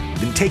rugged?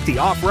 Then take the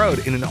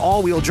off-road in an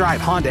all-wheel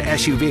drive Honda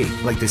SUV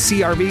like the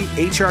CR-V,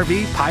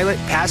 HR-V, Pilot,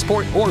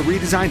 Passport, or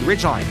redesigned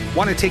Ridgeline.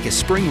 Want to take a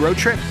spring road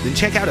trip? Then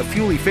check out a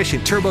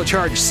fuel-efficient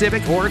turbocharged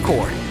Civic or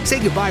Accord. Say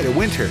goodbye to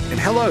winter and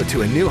hello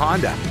to a new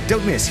Honda.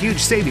 Don't miss huge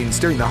savings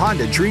during the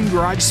Honda Dream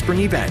Garage Spring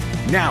Event.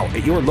 Now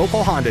at your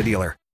local Honda dealer.